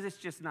say, because it's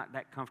just not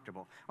that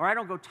comfortable. Or I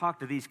don't go talk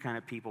to these kind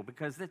of people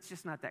because it's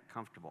just not that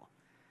comfortable.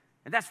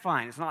 And that's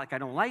fine. It's not like I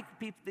don't like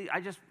people.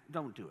 I just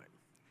don't do it.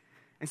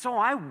 And so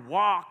I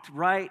walked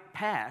right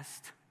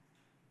past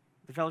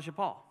the fellowship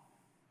hall.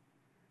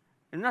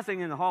 And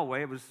nothing in the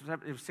hallway. It was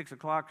 6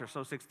 o'clock or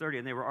so, 6:30,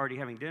 and they were already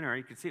having dinner.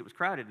 You could see it was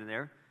crowded in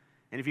there.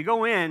 And if you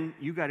go in,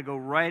 you got to go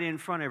right in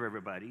front of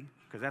everybody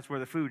because that's where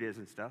the food is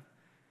and stuff.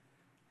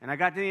 And I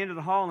got to the end of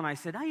the hall, and I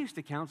said, I used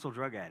to counsel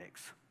drug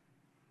addicts.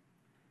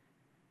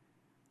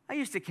 I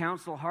used to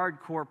counsel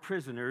hardcore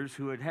prisoners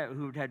who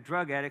had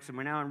drug addicts and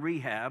were now in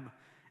rehab,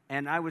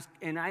 and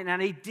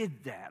I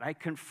did that. I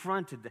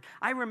confronted that.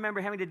 I remember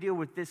having to deal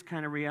with this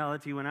kind of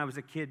reality when I was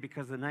a kid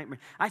because of the nightmare.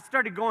 I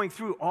started going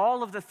through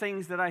all of the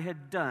things that I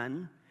had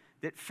done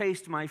that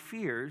faced my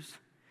fears,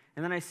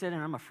 and then I said,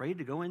 and I'm afraid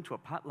to go into a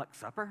potluck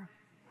supper?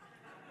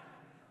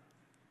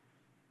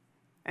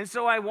 And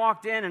so I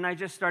walked in and I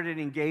just started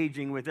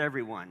engaging with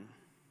everyone.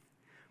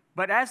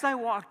 But as I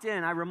walked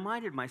in, I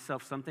reminded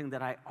myself something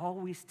that I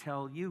always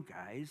tell you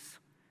guys.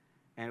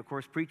 And of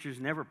course, preachers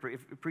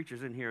if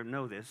preachers in here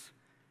know this,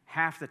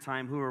 half the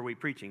time, who are we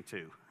preaching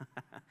to?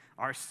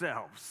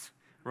 Ourselves,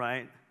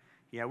 right?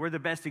 Yeah, we're the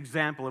best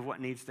example of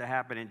what needs to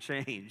happen and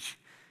change.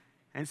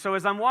 And so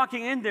as I'm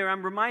walking in there,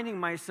 I'm reminding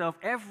myself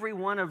every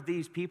one of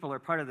these people are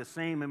part of the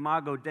same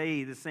imago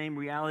Dei, the same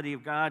reality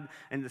of God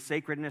and the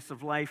sacredness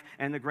of life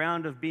and the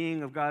ground of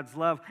being of God's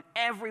love.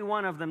 Every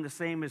one of them the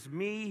same as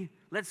me.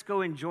 Let's go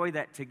enjoy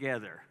that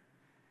together.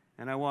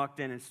 And I walked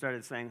in and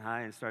started saying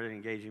hi and started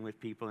engaging with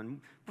people.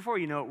 And before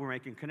you know it, we're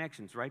making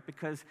connections, right?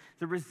 Because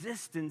the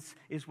resistance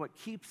is what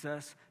keeps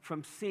us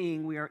from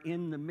seeing we are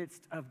in the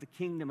midst of the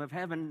kingdom of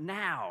heaven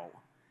now.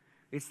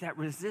 It's that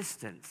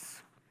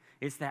resistance.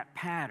 It's that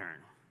pattern.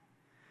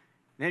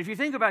 And if you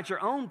think about your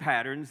own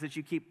patterns that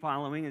you keep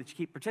following and that you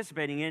keep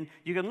participating in,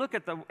 you can look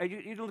at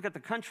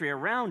the country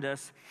around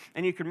us,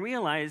 and you can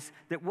realize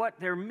that what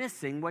they're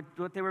missing, what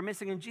they were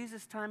missing in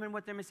Jesus' time and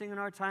what they're missing in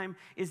our time,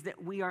 is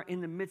that we are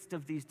in the midst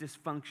of these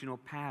dysfunctional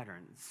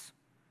patterns.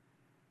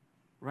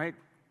 Right?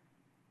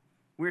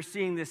 We're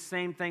seeing this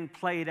same thing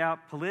played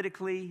out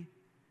politically,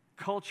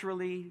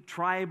 culturally,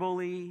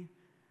 tribally.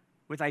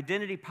 With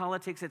identity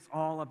politics, it's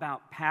all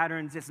about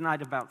patterns. It's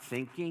not about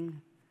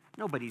thinking.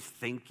 Nobody's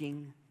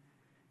thinking.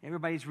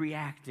 Everybody's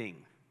reacting.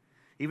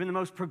 Even the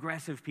most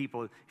progressive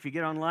people, if you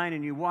get online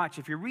and you watch,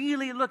 if you're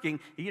really looking,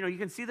 you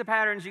can see the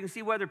patterns, you can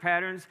see weather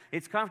patterns,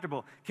 it's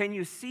comfortable. Can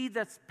you see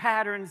the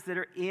patterns that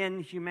are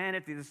in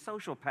humanity, the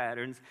social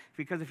patterns?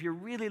 Because if you're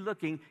really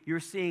looking, you're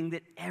seeing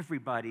that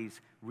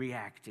everybody's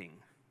reacting.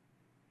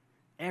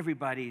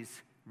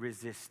 Everybody's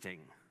resisting.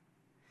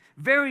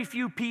 Very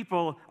few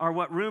people are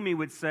what Rumi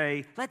would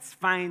say, let's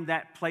find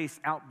that place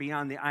out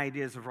beyond the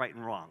ideas of right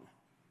and wrong.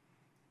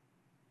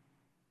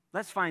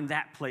 Let's find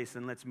that place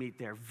and let's meet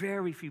there.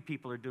 Very few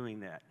people are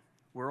doing that.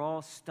 We're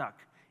all stuck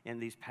in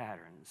these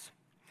patterns.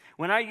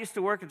 When I used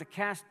to work at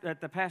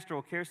the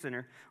Pastoral Care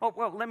Center,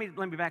 let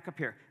me back up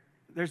here.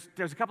 There's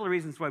a couple of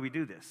reasons why we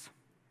do this.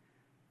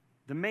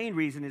 The main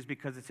reason is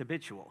because it's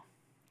habitual.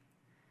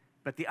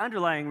 But the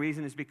underlying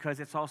reason is because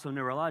it's also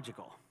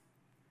neurological,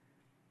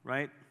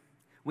 right?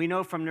 We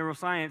know from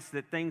neuroscience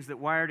that things that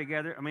fire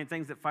together,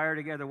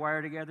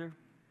 wire together.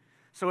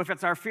 So if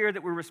it's our fear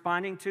that we're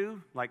responding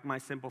to, like my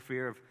simple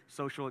fear of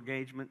social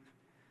engagement,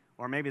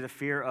 or maybe the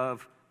fear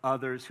of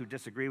others who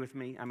disagree with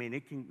me,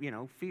 it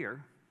can,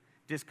 fear,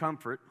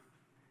 discomfort.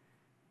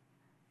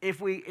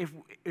 If we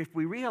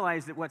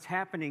realize that what's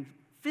happening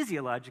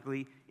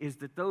physiologically is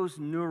that those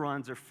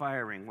neurons are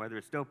firing, whether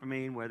it's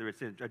dopamine, whether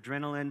it's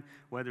adrenaline,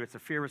 whether it's a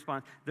fear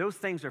response, those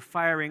things are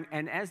firing,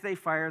 and as they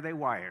fire, they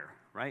wire,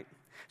 right?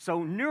 So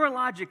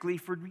neurologically,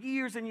 for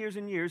years and years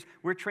and years,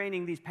 we're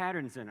training these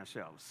patterns in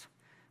ourselves.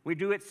 We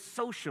do it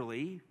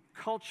socially,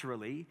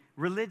 culturally,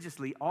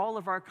 religiously. All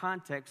of our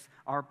contexts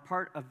are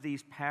part of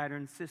these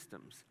pattern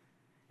systems.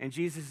 And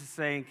Jesus is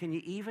saying, can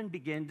you even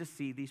begin to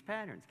see these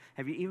patterns?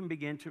 Can you even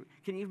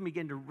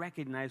begin to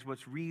recognize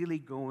what's really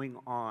going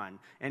on?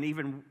 And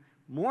even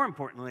more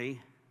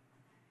importantly,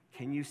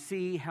 can you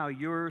see how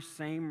your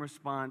same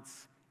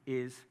response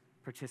is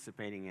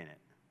participating in it?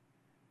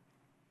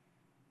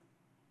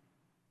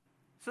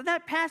 So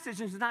that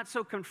passage is not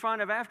so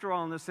confrontive after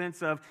all, in the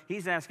sense of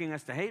he's asking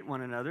us to hate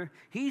one another.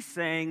 He's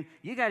saying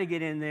you got to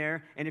get in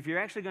there, and if you're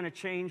actually going to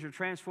change or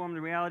transform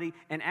the reality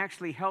and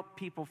actually help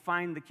people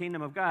find the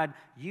kingdom of God,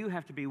 you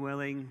have to be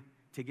willing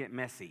to get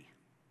messy.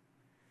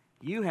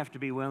 You have to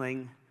be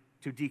willing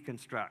to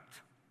deconstruct.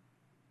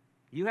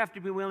 You have to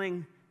be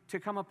willing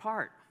to come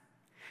apart.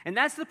 And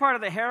that's the part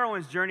of the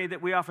heroine's journey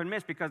that we often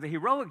miss, because the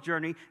heroic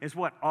journey is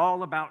what?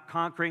 All about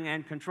conquering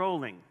and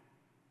controlling.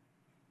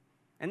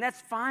 And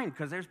that's fine,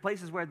 because there's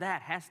places where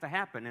that has to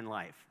happen in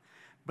life.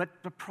 But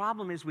the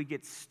problem is we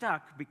get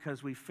stuck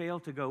because we fail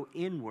to go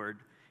inward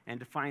and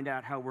to find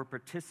out how we're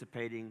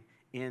participating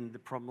in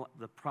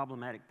the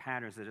problematic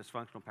patterns, the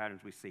dysfunctional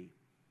patterns we see.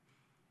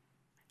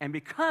 And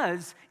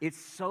because it's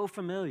so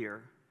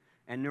familiar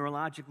and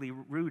neurologically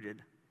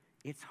rooted,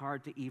 it's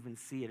hard to even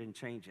see it and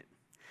change it.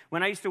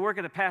 When I used to work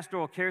at the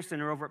Pastoral Care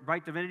Center over at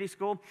Bright Divinity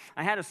School,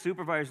 I had a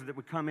supervisor that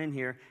would come in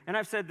here, and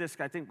I've said this,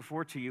 I think,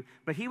 before to you,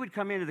 but he would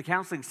come into the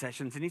counseling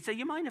sessions, and he'd say,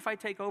 you mind if I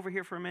take over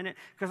here for a minute?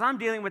 Because I'm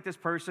dealing with this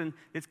person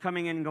that's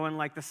coming in and going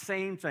like the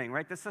same thing,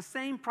 right? That's the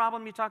same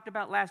problem you talked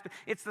about last week.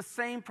 It's the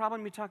same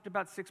problem you talked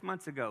about 6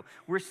 months ago.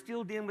 We're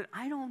still dealing with,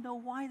 I don't know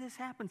why this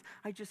happens.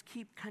 I just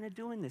keep kind of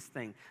doing this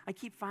thing. I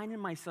keep finding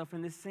myself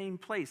in this same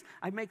place.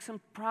 I make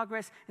some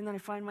progress, and then I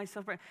find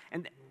myself,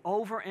 and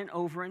over and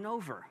over and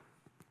over.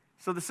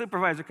 So the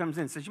supervisor comes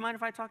in and says, you mind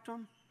if I talk to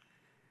him?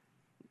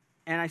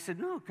 And I said,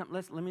 no, come,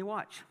 let me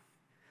watch.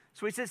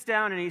 So he sits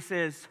down and he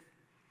says,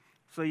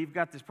 so you've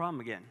got this problem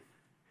again?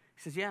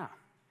 He says, yeah.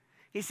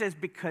 He says,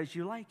 because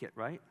you like it,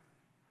 right?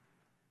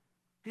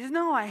 He says,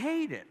 no, I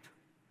hate it.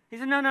 He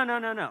said,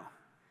 no.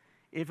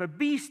 If a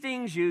bee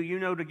stings you, you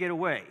know to get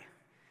away.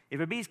 If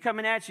a bee's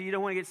coming at you, you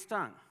don't want to get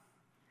stung.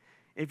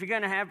 If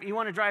you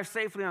want to drive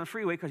safely on the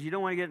freeway because you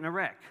don't want to get in a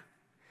wreck.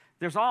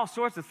 There's all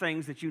sorts of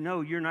things that you know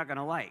you're not going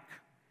to like.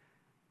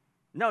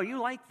 No,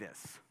 you like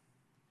this.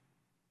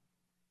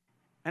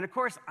 And of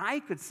course,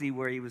 I could see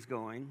where he was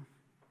going,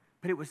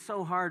 but it was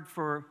so hard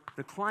for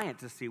the client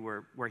to see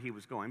where he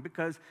was going,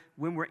 because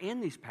when we're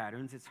in these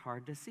patterns, it's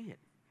hard to see it.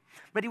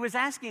 But he was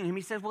asking him,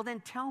 he says, well,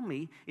 then tell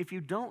me, if you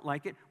don't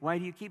like it, why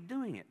do you keep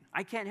doing it?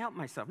 I can't help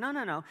myself.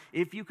 No.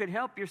 If you could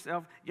help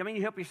yourself,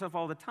 you help yourself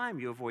all the time.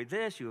 You avoid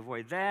this, you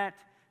avoid that.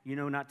 You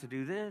know not to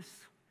do this.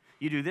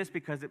 You do this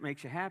because it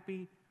makes you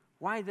happy.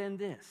 Why then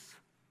this?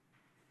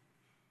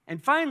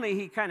 And finally,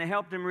 he kind of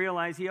helped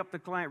the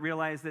client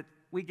realize that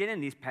we get in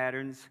these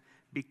patterns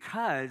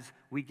because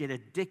we get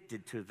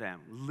addicted to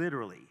them,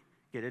 literally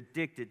get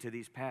addicted to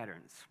these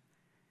patterns.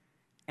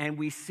 And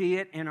we see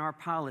it in our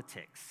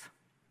politics.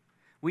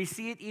 We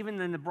see it even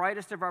in the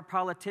brightest of our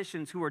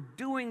politicians who are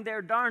doing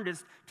their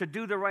darndest to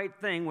do the right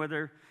thing,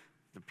 whether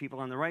the people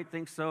on the right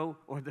think so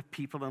or the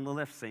people on the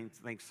left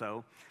think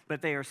so.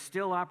 But they are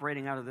still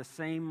operating out of the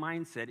same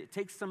mindset. It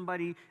takes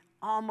somebody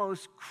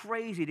almost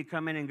crazy to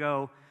come in and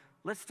go,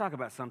 let's talk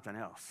about something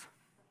else.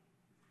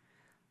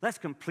 Let's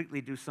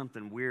completely do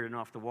something weird and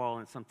off the wall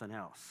and something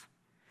else.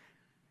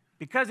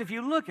 Because if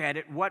you look at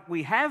it, what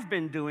we have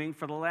been doing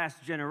for the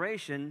last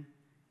generation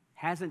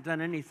hasn't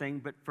done anything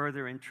but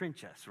further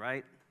entrench us,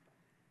 right?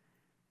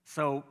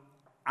 So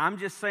I'm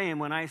just saying,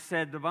 when I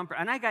said the bumper,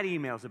 and I got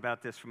emails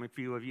about this from a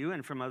few of you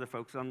and from other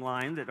folks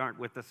online that aren't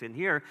with us in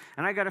here,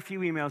 and I got a few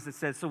emails that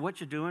said, so what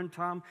you doing,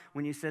 Tom,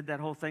 when you said that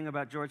whole thing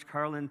about George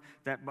Carlin,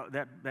 that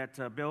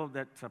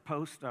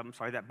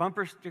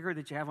bumper sticker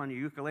that you have on your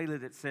ukulele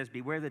that says,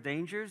 beware the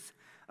dangers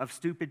of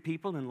stupid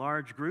people in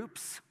large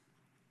groups?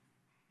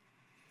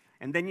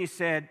 And then you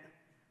said,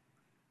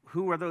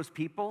 who are those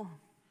people?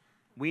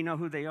 We know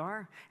who they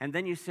are. And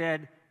then you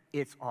said,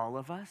 it's all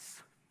of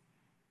us.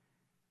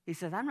 He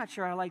says, I'm not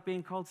sure I like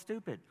being called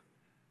stupid.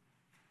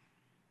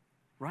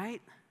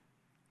 Right?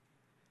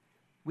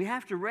 We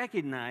have to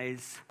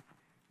recognize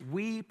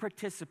we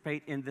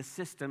participate in the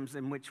systems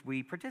in which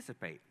we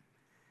participate.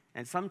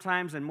 And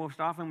sometimes, and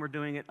most often, we're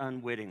doing it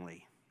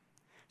unwittingly.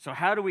 So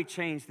how do we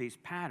change these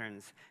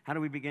patterns? How do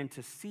we begin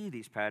to see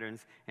these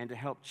patterns and to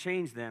help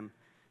change them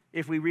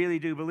if we really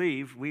do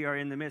believe we are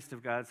in the midst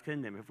of God's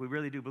kingdom? If we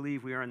really do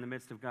believe we are in the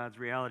midst of God's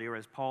reality, or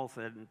as Paul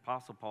said,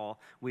 Apostle Paul,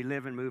 we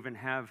live and move and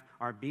have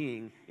our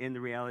being in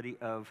the reality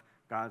of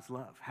God's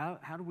love. How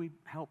do we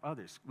help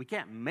others? We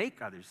can't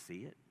make others see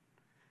it.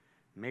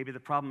 Maybe the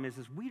problem is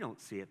we don't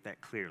see it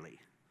that clearly.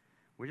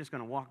 We're just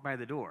going to walk by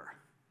the door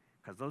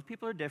because those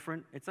people are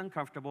different, it's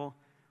uncomfortable,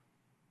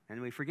 and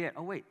we forget,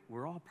 oh wait,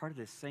 we're all part of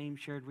this same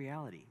shared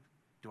reality.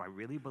 Do I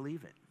really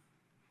believe it?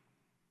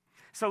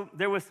 So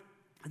there was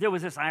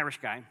this Irish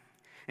guy,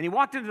 And he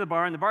walked into the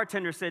bar, and the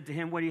bartender said to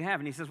him, what do you have?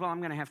 And he says, well, I'm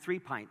going to have 3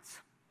 pints.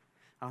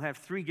 I'll have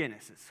 3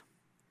 Guinnesses.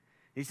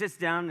 He sits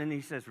down, and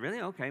he says,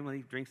 really? Okay, well,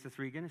 he drinks the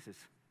 3 Guinnesses.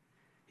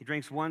 He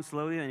drinks one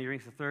slowly, then he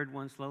drinks the third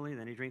one slowly,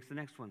 then he drinks the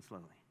next one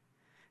slowly.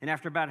 And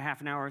after about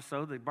half an hour or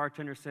so, the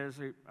bartender says,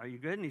 are you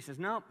good? And he says,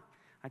 no,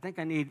 I think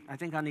I'll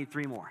need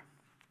 3 more.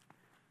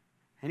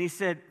 And he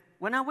said,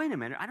 well, now, wait a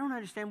minute. I don't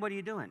understand. What are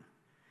you doing?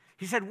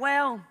 He said,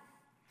 well,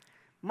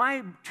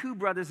 my 2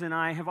 brothers and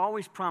I have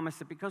always promised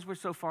that because we're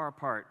so far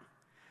apart,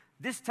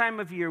 this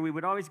time of year we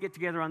would always get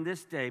together on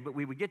this day, but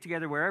we would get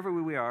together wherever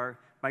we are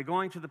by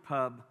going to the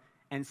pub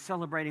and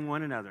celebrating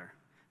one another,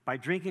 by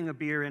drinking a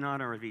beer in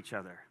honor of each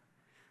other.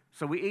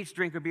 So we each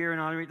drink a beer in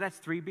honor of each other. That's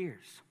 3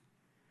 beers.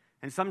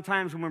 And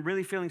sometimes when we're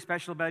really feeling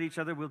special about each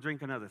other, we'll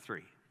drink another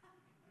 3.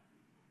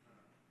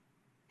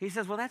 He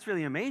says, well, that's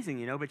really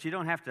amazing, but you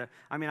don't have to,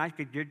 I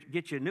could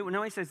get you a new one.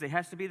 No, he says, it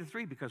has to be the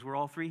 3 because we're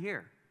all 3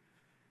 here.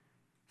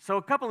 So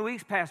a couple of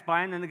weeks passed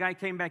by, and then the guy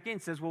came back in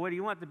and says, well, what do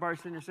you want? The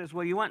bartender says,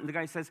 what do you want? And the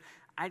guy says,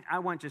 I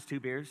want just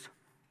 2 beers.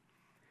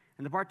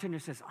 And the bartender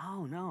says,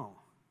 oh, no,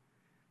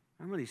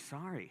 I'm really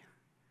sorry.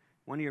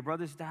 One of your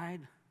brothers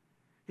died?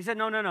 He said,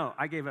 no,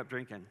 I gave up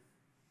drinking.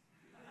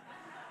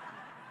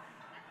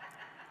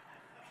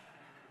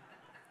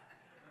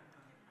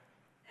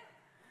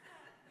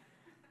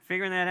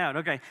 Figuring that out.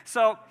 Okay.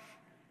 So,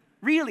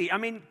 really,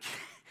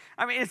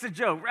 it's a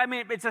joke.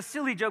 It's a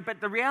silly joke,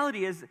 but the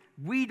reality is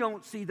we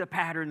don't see the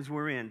patterns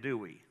we're in, do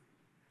we?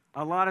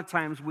 A lot of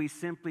times we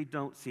simply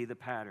don't see the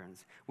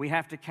patterns. We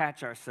have to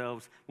catch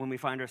ourselves when we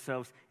find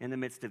ourselves in the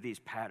midst of these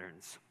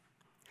patterns.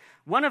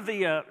 One of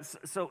the,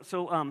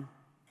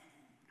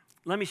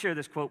 let me share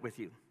this quote with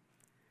you.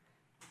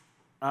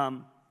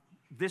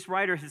 This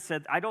writer has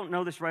said, I don't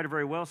know this writer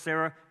very well,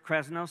 Sarah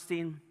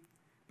Krasnostein,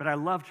 but I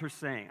loved her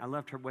saying. I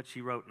loved what she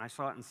wrote, and I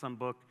saw it in some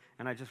book,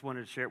 and I just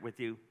wanted to share it with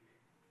you.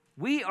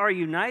 We are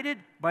united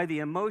by the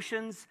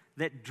emotions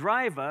that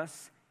drive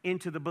us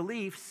into the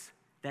beliefs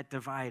that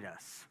divide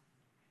us.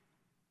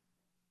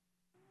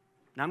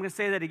 Now, I'm going to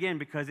say that again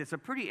because it's a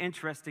pretty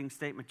interesting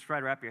statement to try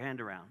to wrap your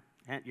head around.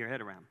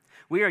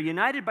 We are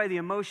united by the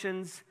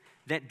emotions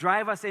that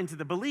drive us into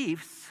the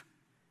beliefs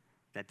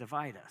that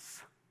divide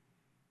us.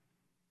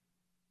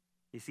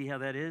 You see how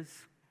that is?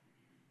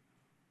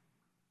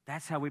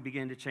 That's how we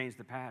begin to change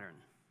the pattern,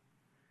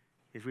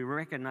 is we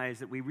recognize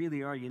that we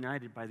really are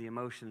united by the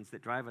emotions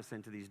that drive us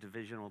into these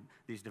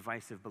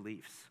divisive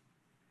beliefs.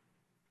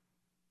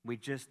 We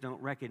just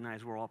don't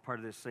recognize we're all part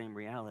of this same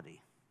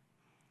reality.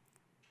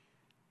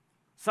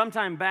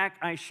 Sometime back,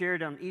 I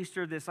shared on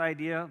Easter this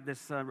idea,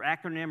 this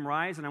acronym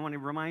RISE, and I want to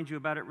remind you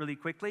about it really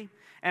quickly.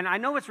 And I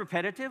know it's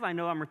repetitive. I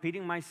know I'm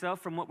repeating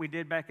myself from what we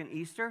did back in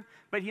Easter.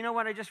 But you know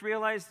what I just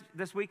realized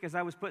this week as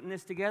I was putting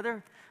this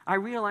together? I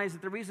realized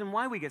that the reason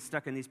why we get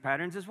stuck in these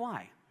patterns is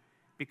why?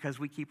 Because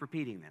we keep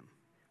repeating them.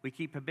 We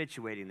keep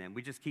habituating them.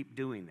 We just keep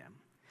doing them.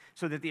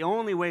 So that the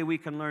only way we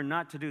can learn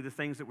not to do the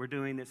things that we're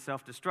doing that's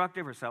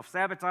self-destructive or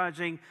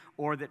self-sabotaging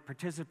or that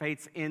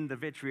participates in the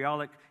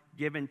vitriolic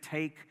give and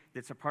take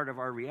that's a part of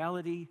our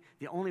reality,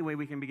 the only way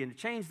we can begin to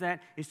change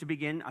that is to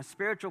begin a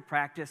spiritual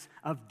practice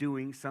of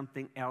doing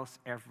something else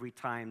every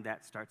time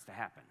that starts to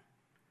happen.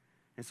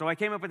 And so I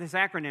came up with this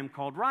acronym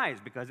called RISE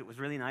because it was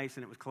really nice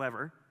and it was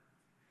clever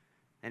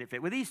and it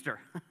fit with Easter,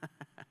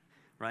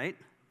 right?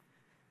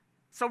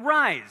 So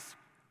RISE,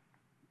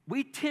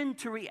 we tend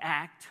to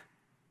react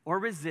or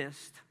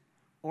resist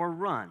or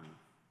run.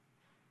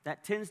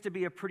 That tends to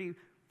be a pretty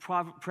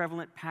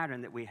prevalent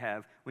pattern that we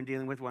have when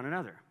dealing with one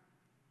another.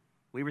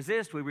 We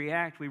resist, we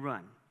react, we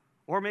run.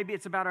 Or maybe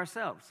it's about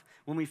ourselves.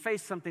 When we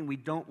face something we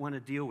don't want to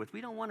deal with,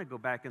 we don't want to go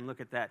back and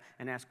look at that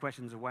and ask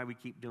questions of why we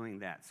keep doing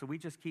that. So we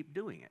just keep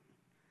doing it.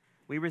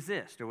 We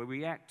resist or we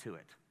react to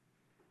it.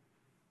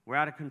 We're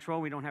out of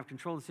control, we don't have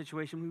control of the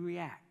situation, we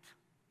react.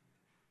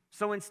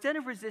 So instead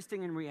of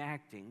resisting and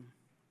reacting,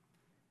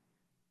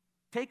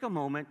 take a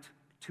moment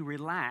to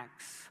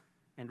relax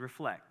and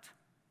reflect.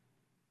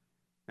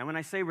 Now, when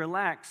I say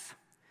relax,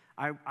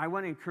 I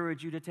want to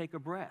encourage you to take a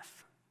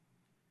breath,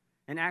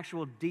 an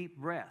actual deep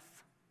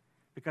breath,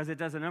 because it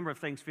does a number of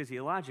things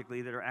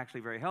physiologically that are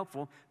actually very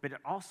helpful, but it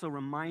also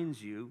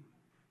reminds you,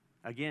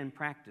 again,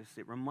 practice,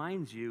 it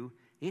reminds you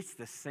it's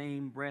the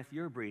same breath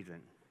you're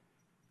breathing.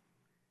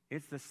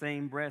 It's the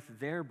same breath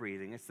they're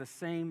breathing. It's the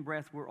same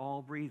breath we're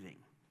all breathing.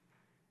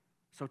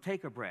 So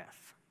take a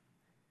breath.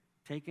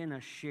 Take in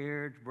a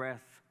shared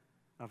breath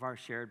of our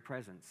shared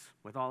presence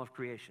with all of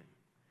creation.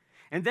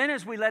 And then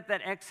as we let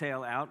that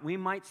exhale out, we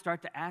might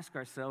start to ask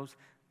ourselves,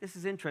 this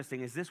is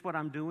interesting. Is this what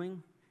I'm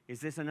doing? Is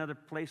this another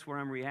place where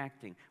I'm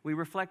reacting? We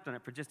reflect on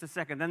it for just a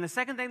second. Then the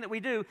second thing that we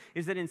do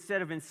is that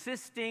instead of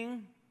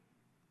insisting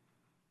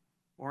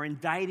or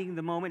indicting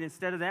the moment,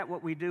 instead of that,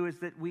 what we do is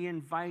that we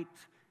invite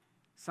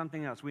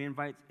something else. We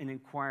invite an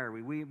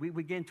inquiry. We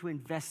begin to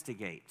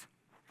investigate.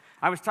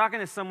 I was talking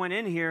to someone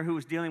in here who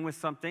was dealing with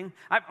something.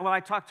 I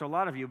talked to a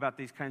lot of you about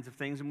these kinds of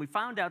things, and we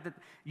found out that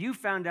you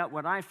found out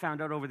what I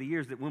found out over the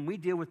years, that when we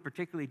deal with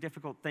particularly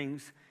difficult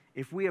things,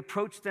 if we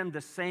approach them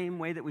the same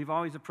way that we've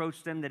always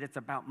approached them, that it's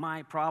about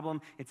my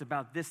problem, it's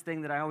about this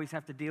thing that I always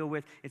have to deal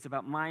with, it's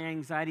about my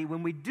anxiety,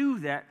 when we do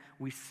that,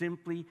 we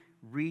simply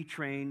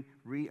retrain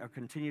or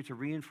continue to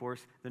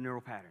reinforce the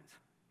neural patterns.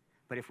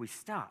 But if we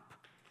stop,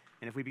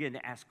 and if we begin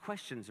to ask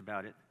questions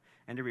about it,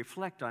 and to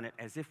reflect on it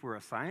as if we're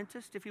a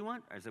scientist, if you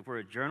want, as if we're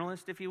a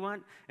journalist, if you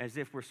want, as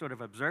if we're sort of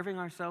observing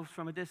ourselves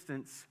from a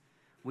distance,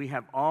 we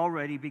have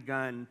already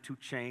begun to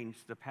change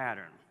the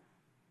pattern.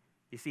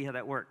 You see how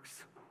that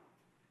works?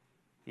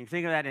 You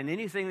think of that in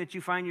anything that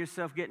you find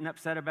yourself getting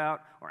upset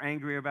about, or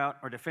angry about,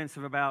 or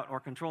defensive about, or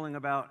controlling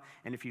about,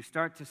 and if you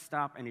start to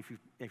stop, and if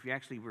you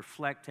actually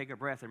reflect, take a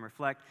breath and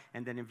reflect,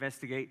 and then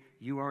investigate,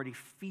 you already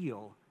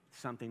feel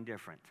something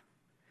different.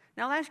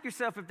 Now ask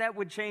yourself if that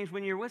would change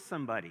when you're with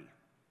somebody.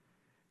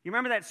 You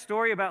remember that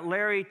story about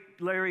Larry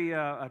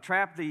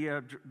Trapp,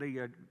 the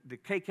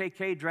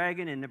KKK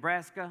dragon in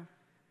Nebraska?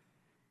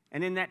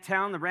 And in that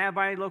town,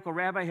 the local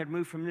rabbi had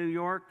moved from New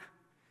York,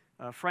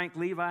 Frank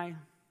Levi,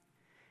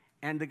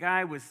 and the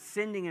guy was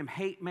sending him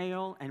hate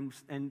mail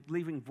and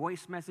leaving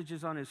voice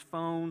messages on his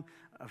phone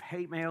of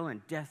hate mail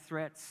and death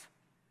threats.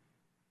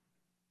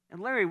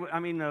 And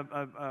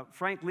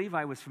Frank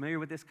Levi was familiar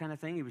with this kind of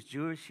thing. He was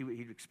Jewish.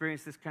 He'd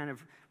experienced this kind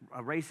of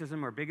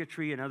racism or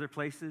bigotry in other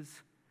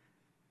places.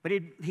 But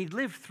he'd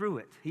lived through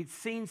it. He'd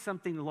seen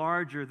something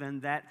larger than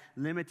that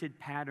limited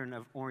pattern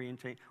of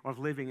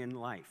living in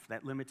life,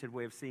 that limited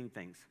way of seeing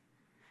things.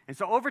 And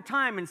so over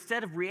time,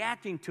 instead of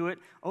reacting to it,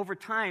 over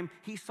time,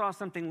 he saw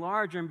something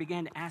larger and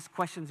began to ask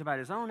questions about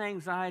his own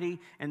anxiety,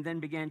 and then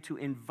began to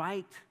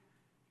invite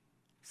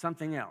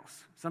something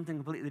else, something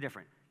completely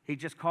different. He'd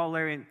just call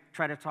Larry and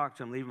try to talk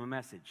to him, leave him a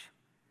message.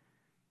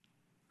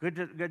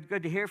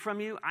 Good to hear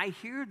from you. I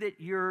hear that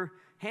you're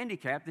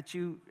handicapped, that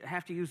you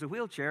have to use a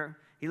wheelchair.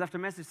 He left a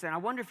message saying, I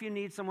wonder if you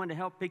need someone to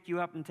help pick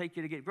you up and take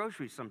you to get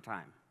groceries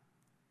sometime.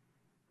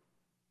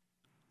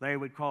 Larry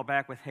would call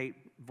back with hate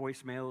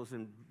voicemails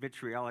and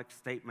vitriolic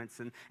statements.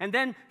 And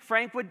then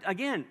Frank would,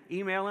 again,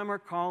 email him or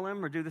call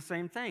him or do the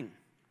same thing.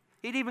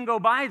 He'd even go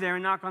by there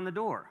and knock on the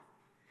door.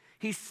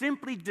 He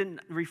simply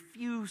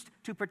refused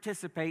to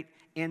participate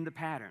in the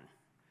pattern.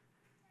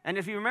 And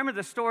if you remember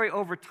the story,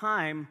 over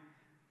time,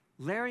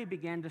 Larry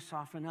began to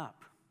soften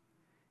up.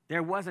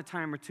 There was a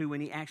time or two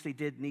when he actually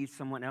did need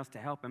someone else to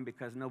help him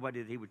because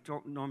nobody that he would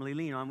normally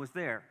lean on was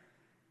there,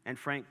 and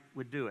Frank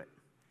would do it.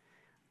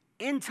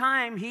 In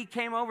time, he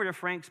came over to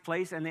Frank's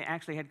place, and they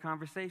actually had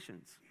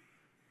conversations.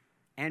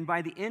 And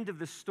by the end of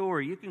the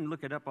story, you can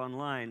look it up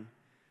online,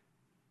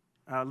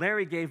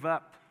 Larry gave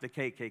up the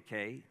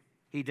KKK.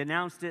 He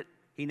denounced it.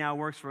 He now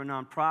works for a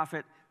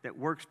nonprofit that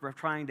works for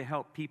trying to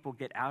help people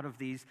get out of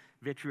these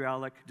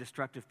vitriolic,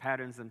 destructive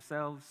patterns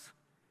themselves.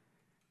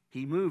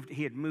 He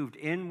had moved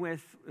in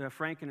with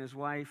Frank and his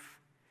wife,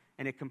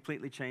 and it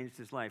completely changed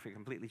his life. It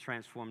completely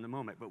transformed the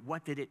moment. But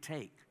what did it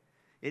take?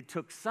 It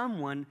took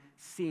someone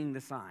seeing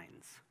the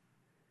signs,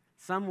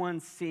 someone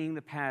seeing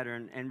the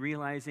pattern and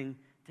realizing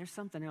there's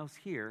something else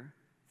here.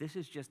 This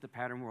is just the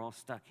pattern we're all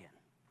stuck in.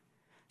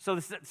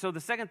 So the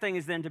second thing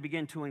is then to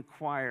begin to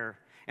inquire.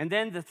 And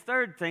then the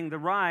third thing, the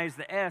rise,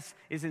 the S,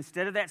 is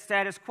instead of that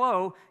status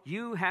quo,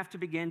 you have to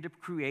begin to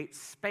create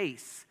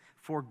space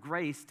for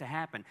grace to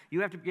happen.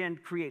 You have to begin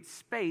to create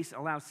space,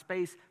 allow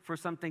space for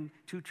something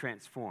to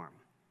transform.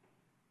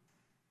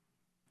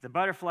 The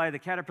butterfly, the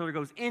caterpillar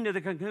goes into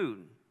the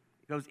cocoon,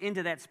 goes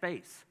into that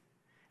space,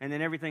 and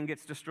then everything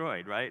gets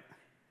destroyed, right?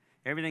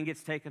 Everything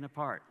gets taken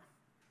apart.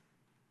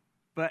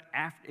 But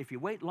if you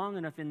wait long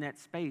enough in that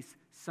space,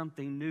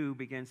 something new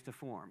begins to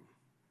form.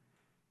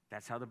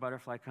 That's how the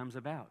butterfly comes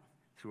about.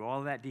 Through all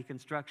of that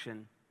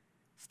deconstruction,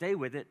 stay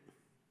with it,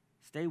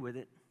 stay with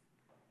it.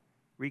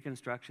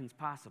 Reconstruction's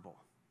possible.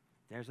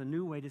 There's a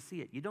new way to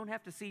see it. You don't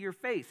have to see your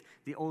faith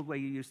the old way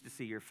you used to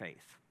see your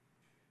faith,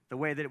 the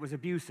way that it was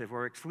abusive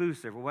or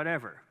exclusive or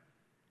whatever.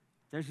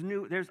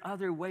 There's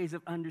other ways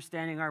of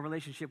understanding our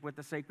relationship with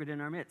the sacred in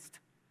our midst.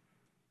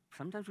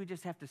 Sometimes we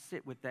just have to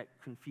sit with that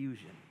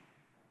confusion,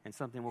 and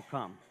something will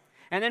come.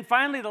 And then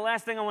finally, the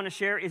last thing I want to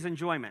share is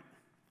enjoyment.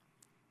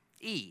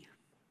 E.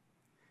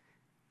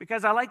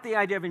 Because I like the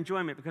idea of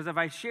enjoyment, because if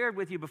I shared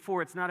with you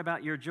before, it's not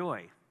about your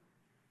joy.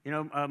 You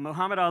know,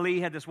 Muhammad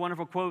Ali had this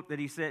wonderful quote that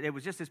he said, it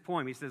was just his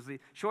poem. He says, the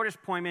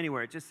shortest poem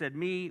anywhere. It just said,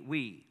 me,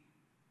 we.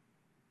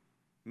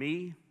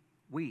 Me,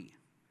 we.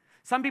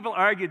 Some people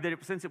argued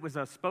that since it was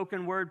a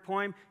spoken word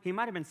poem, he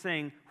might have been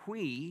saying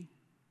we,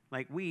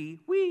 like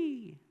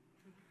we.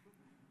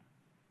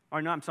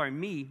 Or no, I'm sorry,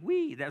 me,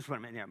 we. That's what I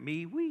meant. Yeah,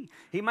 me, we.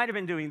 He might have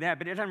been doing that,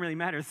 but it doesn't really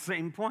matter. It's the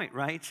same point,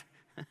 right?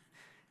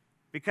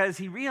 Because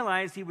he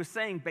realized he was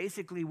saying,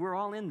 basically, we're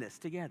all in this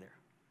together.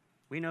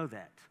 We know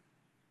that.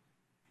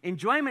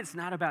 Enjoyment's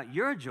not about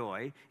your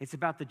joy. It's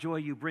about the joy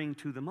you bring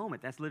to the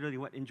moment. That's literally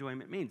what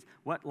enjoyment means.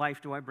 What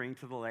life do I bring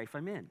to the life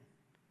I'm in?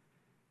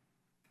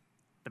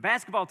 The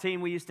basketball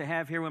team we used to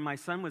have here when my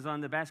son was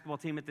on the basketball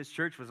team at this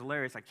church was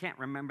hilarious. I can't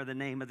remember the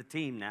name of the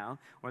team now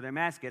or their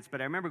mascots,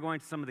 but I remember going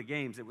to some of the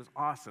games. It was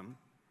awesome.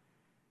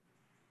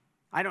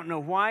 I don't know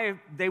why.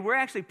 They were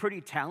actually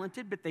pretty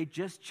talented, but they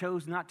just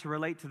chose not to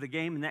relate to the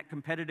game in that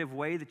competitive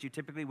way that you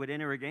typically would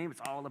enter a game.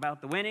 It's all about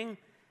the winning.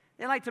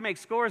 They like to make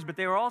scores, but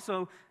they were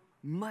also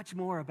much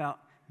more about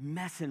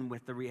messing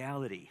with the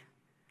reality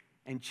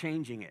and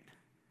changing it.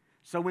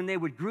 So when they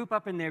would group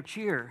up in their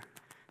cheer,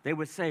 they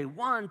would say,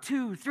 1,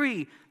 2,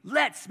 3,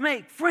 let's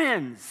make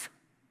friends.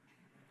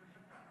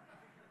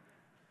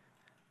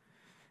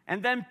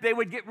 And then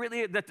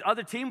the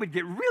other team would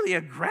get really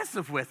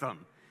aggressive with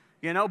them,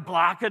 you know,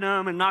 blocking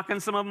them and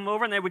knocking some of them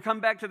over. And they would come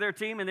back to their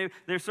team and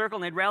their circle,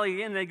 and they'd rally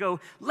again, and they'd go,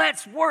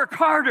 let's work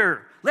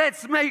harder.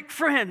 Let's make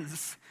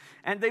friends.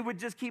 And they would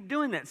just keep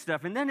doing that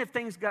stuff. And then if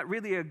things got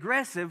really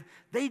aggressive,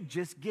 they'd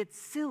just get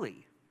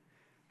silly.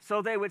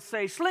 So they would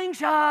say,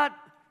 slingshot,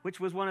 which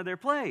was one of their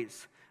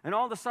plays. And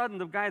all of a sudden,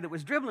 the guy that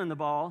was dribbling the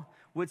ball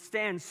would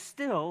stand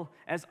still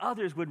as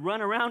others would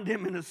run around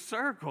him in a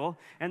circle,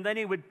 and then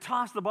he would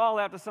toss the ball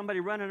out to somebody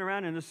running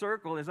around in a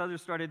circle as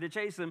others started to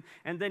chase him,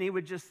 and then he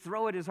would just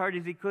throw it as hard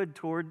as he could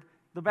toward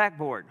the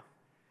backboard.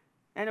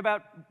 And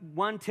about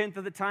 1/10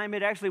 of the time,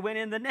 it actually went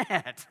in the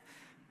net.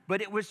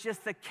 But it was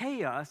just the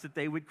chaos that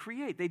they would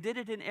create. They did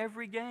it in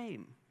every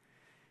game.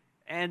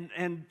 And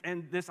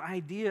this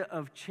idea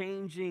of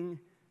changing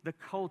the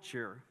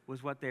culture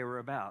was what they were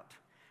about.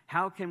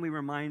 How can we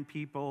remind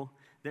people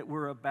that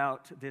we're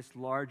about this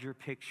larger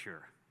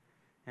picture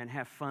and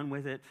have fun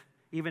with it,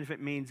 even if it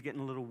means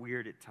getting a little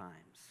weird at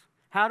times?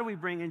 How do we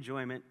bring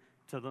enjoyment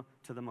to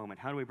the moment?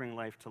 How do we bring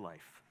life to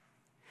life?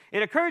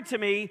 It occurred to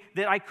me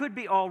that I could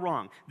be all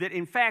wrong, that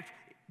in fact,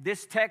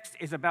 this text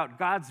is about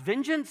God's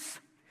vengeance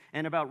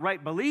and about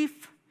right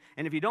belief,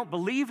 and if you don't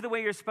believe the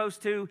way you're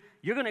supposed to,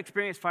 you're going to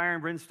experience fire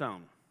and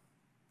brimstone.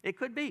 It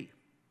could be.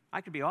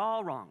 I could be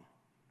all wrong.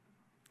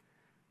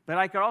 But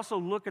I could also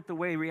look at the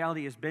way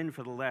reality has been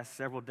for the last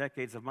several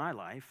decades of my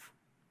life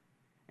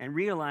and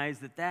realize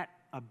that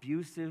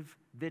abusive,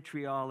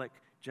 vitriolic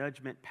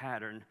judgment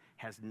pattern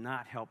has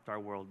not helped our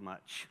world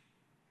much.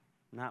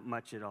 Not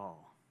much at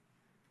all.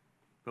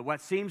 But what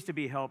seems to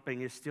be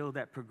helping is still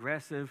that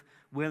progressive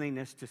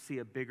willingness to see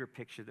a bigger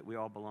picture that we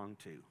all belong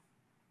to.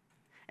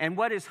 And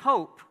what is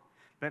hope?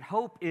 But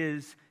hope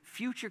is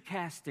future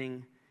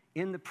casting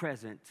in the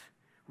present,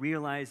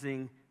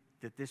 realizing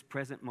that this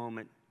present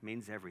moment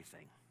means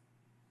everything.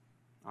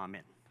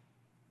 Amen.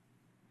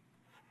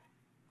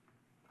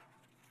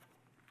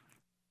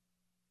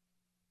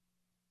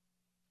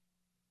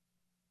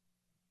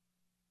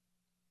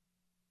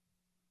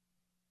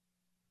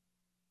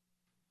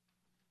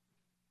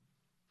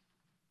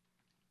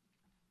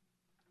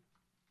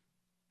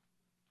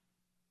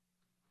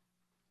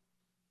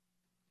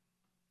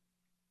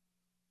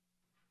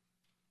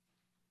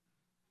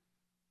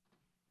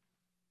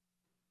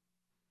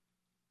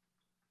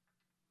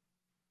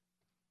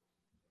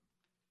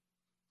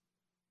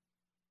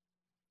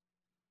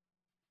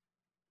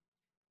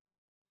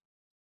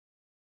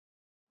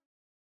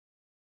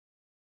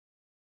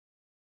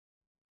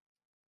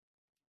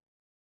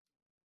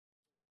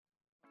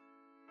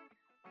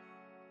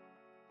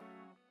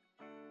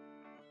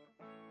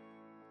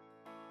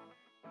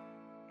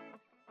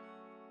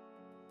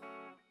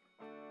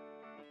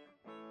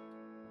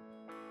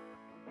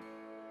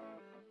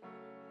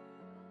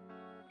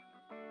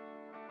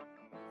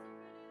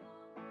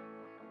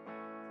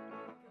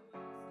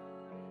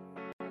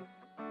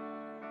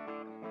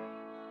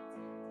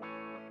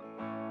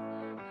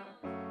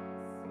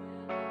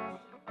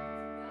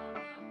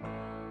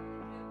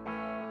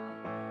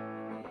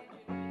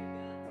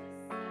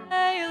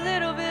 A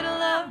little bit of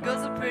love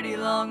goes a pretty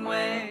long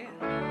way.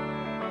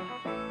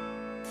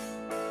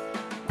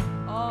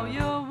 All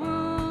your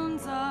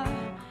wounds are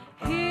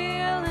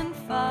healing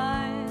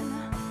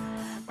fine.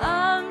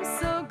 I'm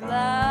so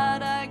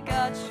glad I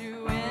got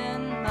you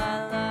in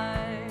my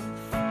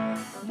life.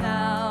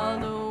 Now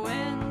the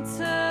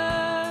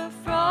winter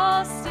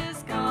frost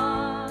is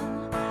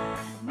gone.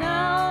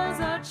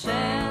 Now's our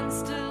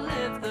chance to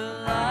live the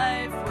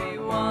life we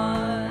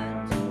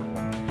want.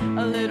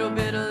 A little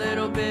bit of love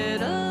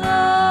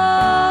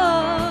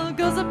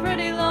goes a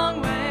pretty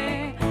long way.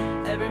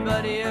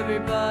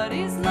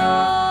 Everybody's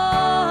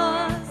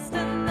lost,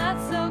 and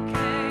that's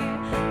okay.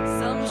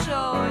 Some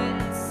show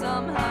it,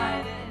 some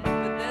hide it,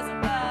 but there's a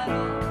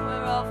battle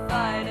we're all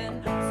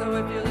fighting. So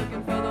if you're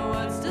looking for the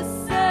words to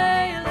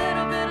say, a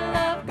little bit of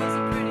love goes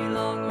a pretty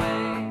long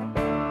way.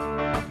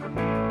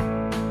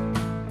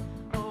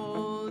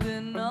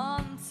 Holding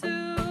on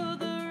to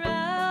the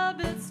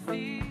rabbit's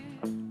feet,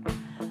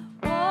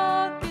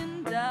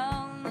 walking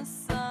down the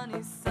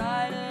sunny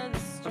side of the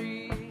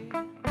street.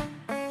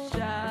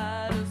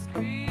 Shadows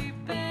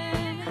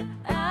creeping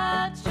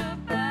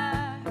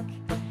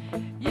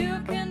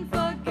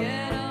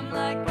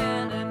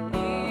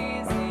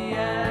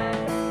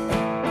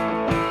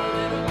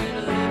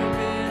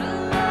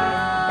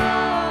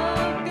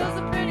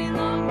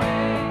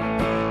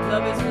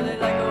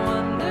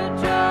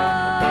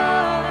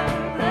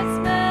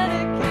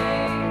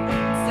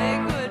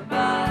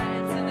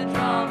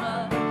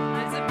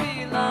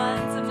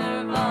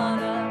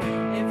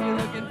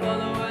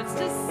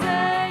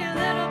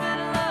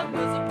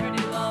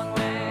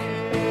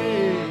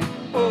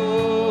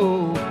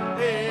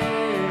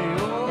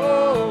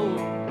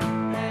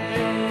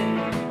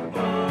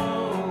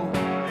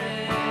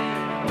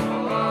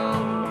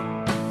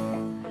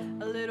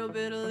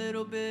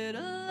bit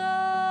of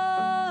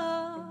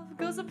love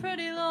goes a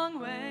pretty long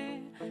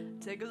way.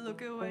 Take a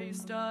look at where you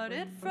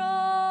started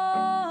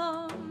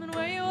from and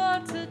where you are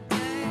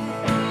today.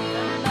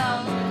 And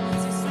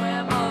mountains, you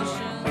swam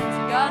oceans,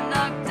 got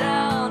knocked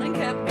down and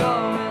kept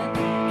going.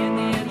 In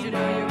the end, you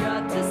know you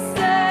got to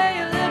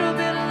say a little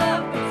bit of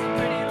love goes a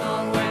pretty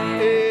long way.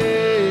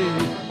 Hey,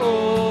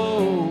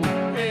 oh,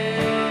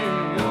 hey,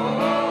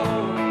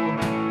 oh,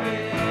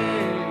 hey,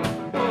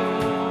 oh.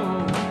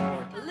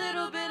 A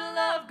little bit of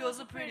love goes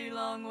a pretty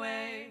long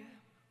way.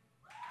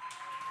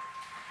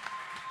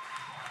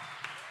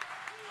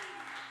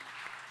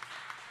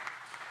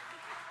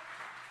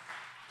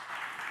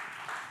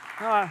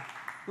 Oh, I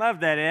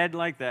love that, Ed.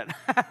 Like that.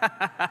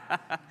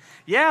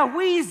 Yeah,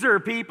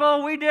 Weezer,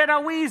 people. We did a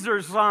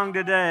Weezer song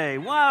today.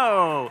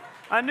 Whoa,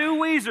 a new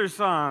Weezer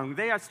song.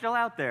 They are still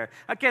out there.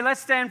 Okay,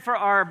 let's stand for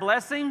our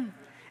blessing.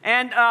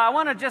 And I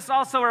want to just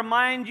also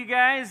remind you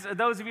guys,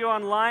 those of you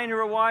online who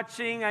are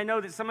watching, I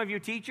know that some of you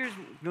teachers,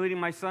 including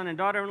my son and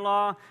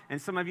daughter-in-law,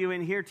 and some of you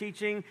in here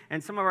teaching,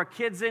 and some of our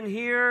kids in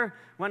here,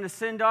 want to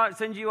send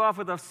you off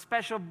with a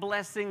special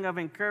blessing of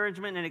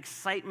encouragement and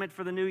excitement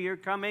for the new year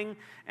coming.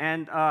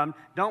 And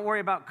don't worry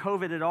about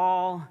COVID at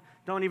all.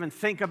 Don't even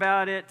think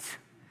about it.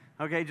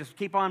 Okay, just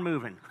keep on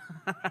moving.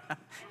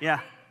 Yeah.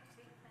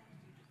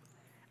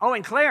 Oh,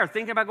 and Claire,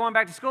 thinking about going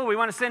back to school. We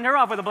want to send her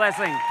off with a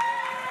blessing.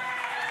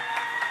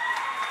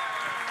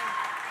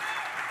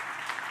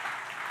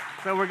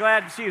 So we're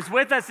glad she was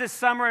with us this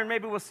summer, and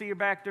maybe we'll see you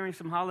back during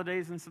some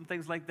holidays and some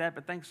things like that.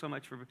 But thanks so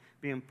much for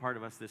being part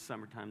of us this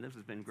summertime. This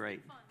has been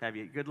great to have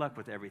you. Good luck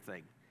with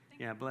everything.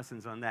 Yeah,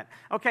 blessings on that.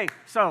 Okay,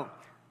 so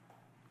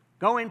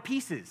go in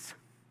pieces.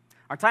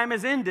 Our time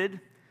has ended.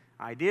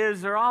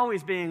 Ideas are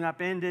always being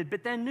upended,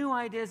 but then new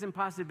ideas and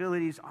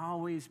possibilities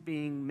always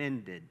being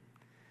mended.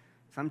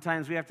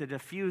 Sometimes we have to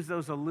diffuse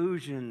those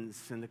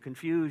illusions and the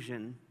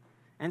confusion.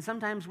 And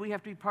sometimes we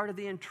have to be part of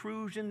the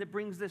intrusion that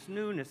brings this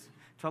newness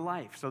to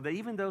life. So that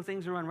even though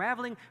things are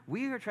unraveling,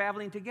 we are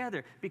traveling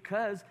together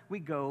because we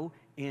go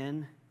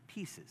in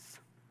pieces.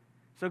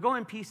 So go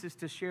in pieces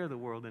to share the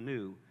world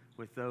anew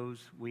with those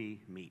we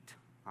meet.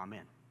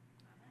 Amen.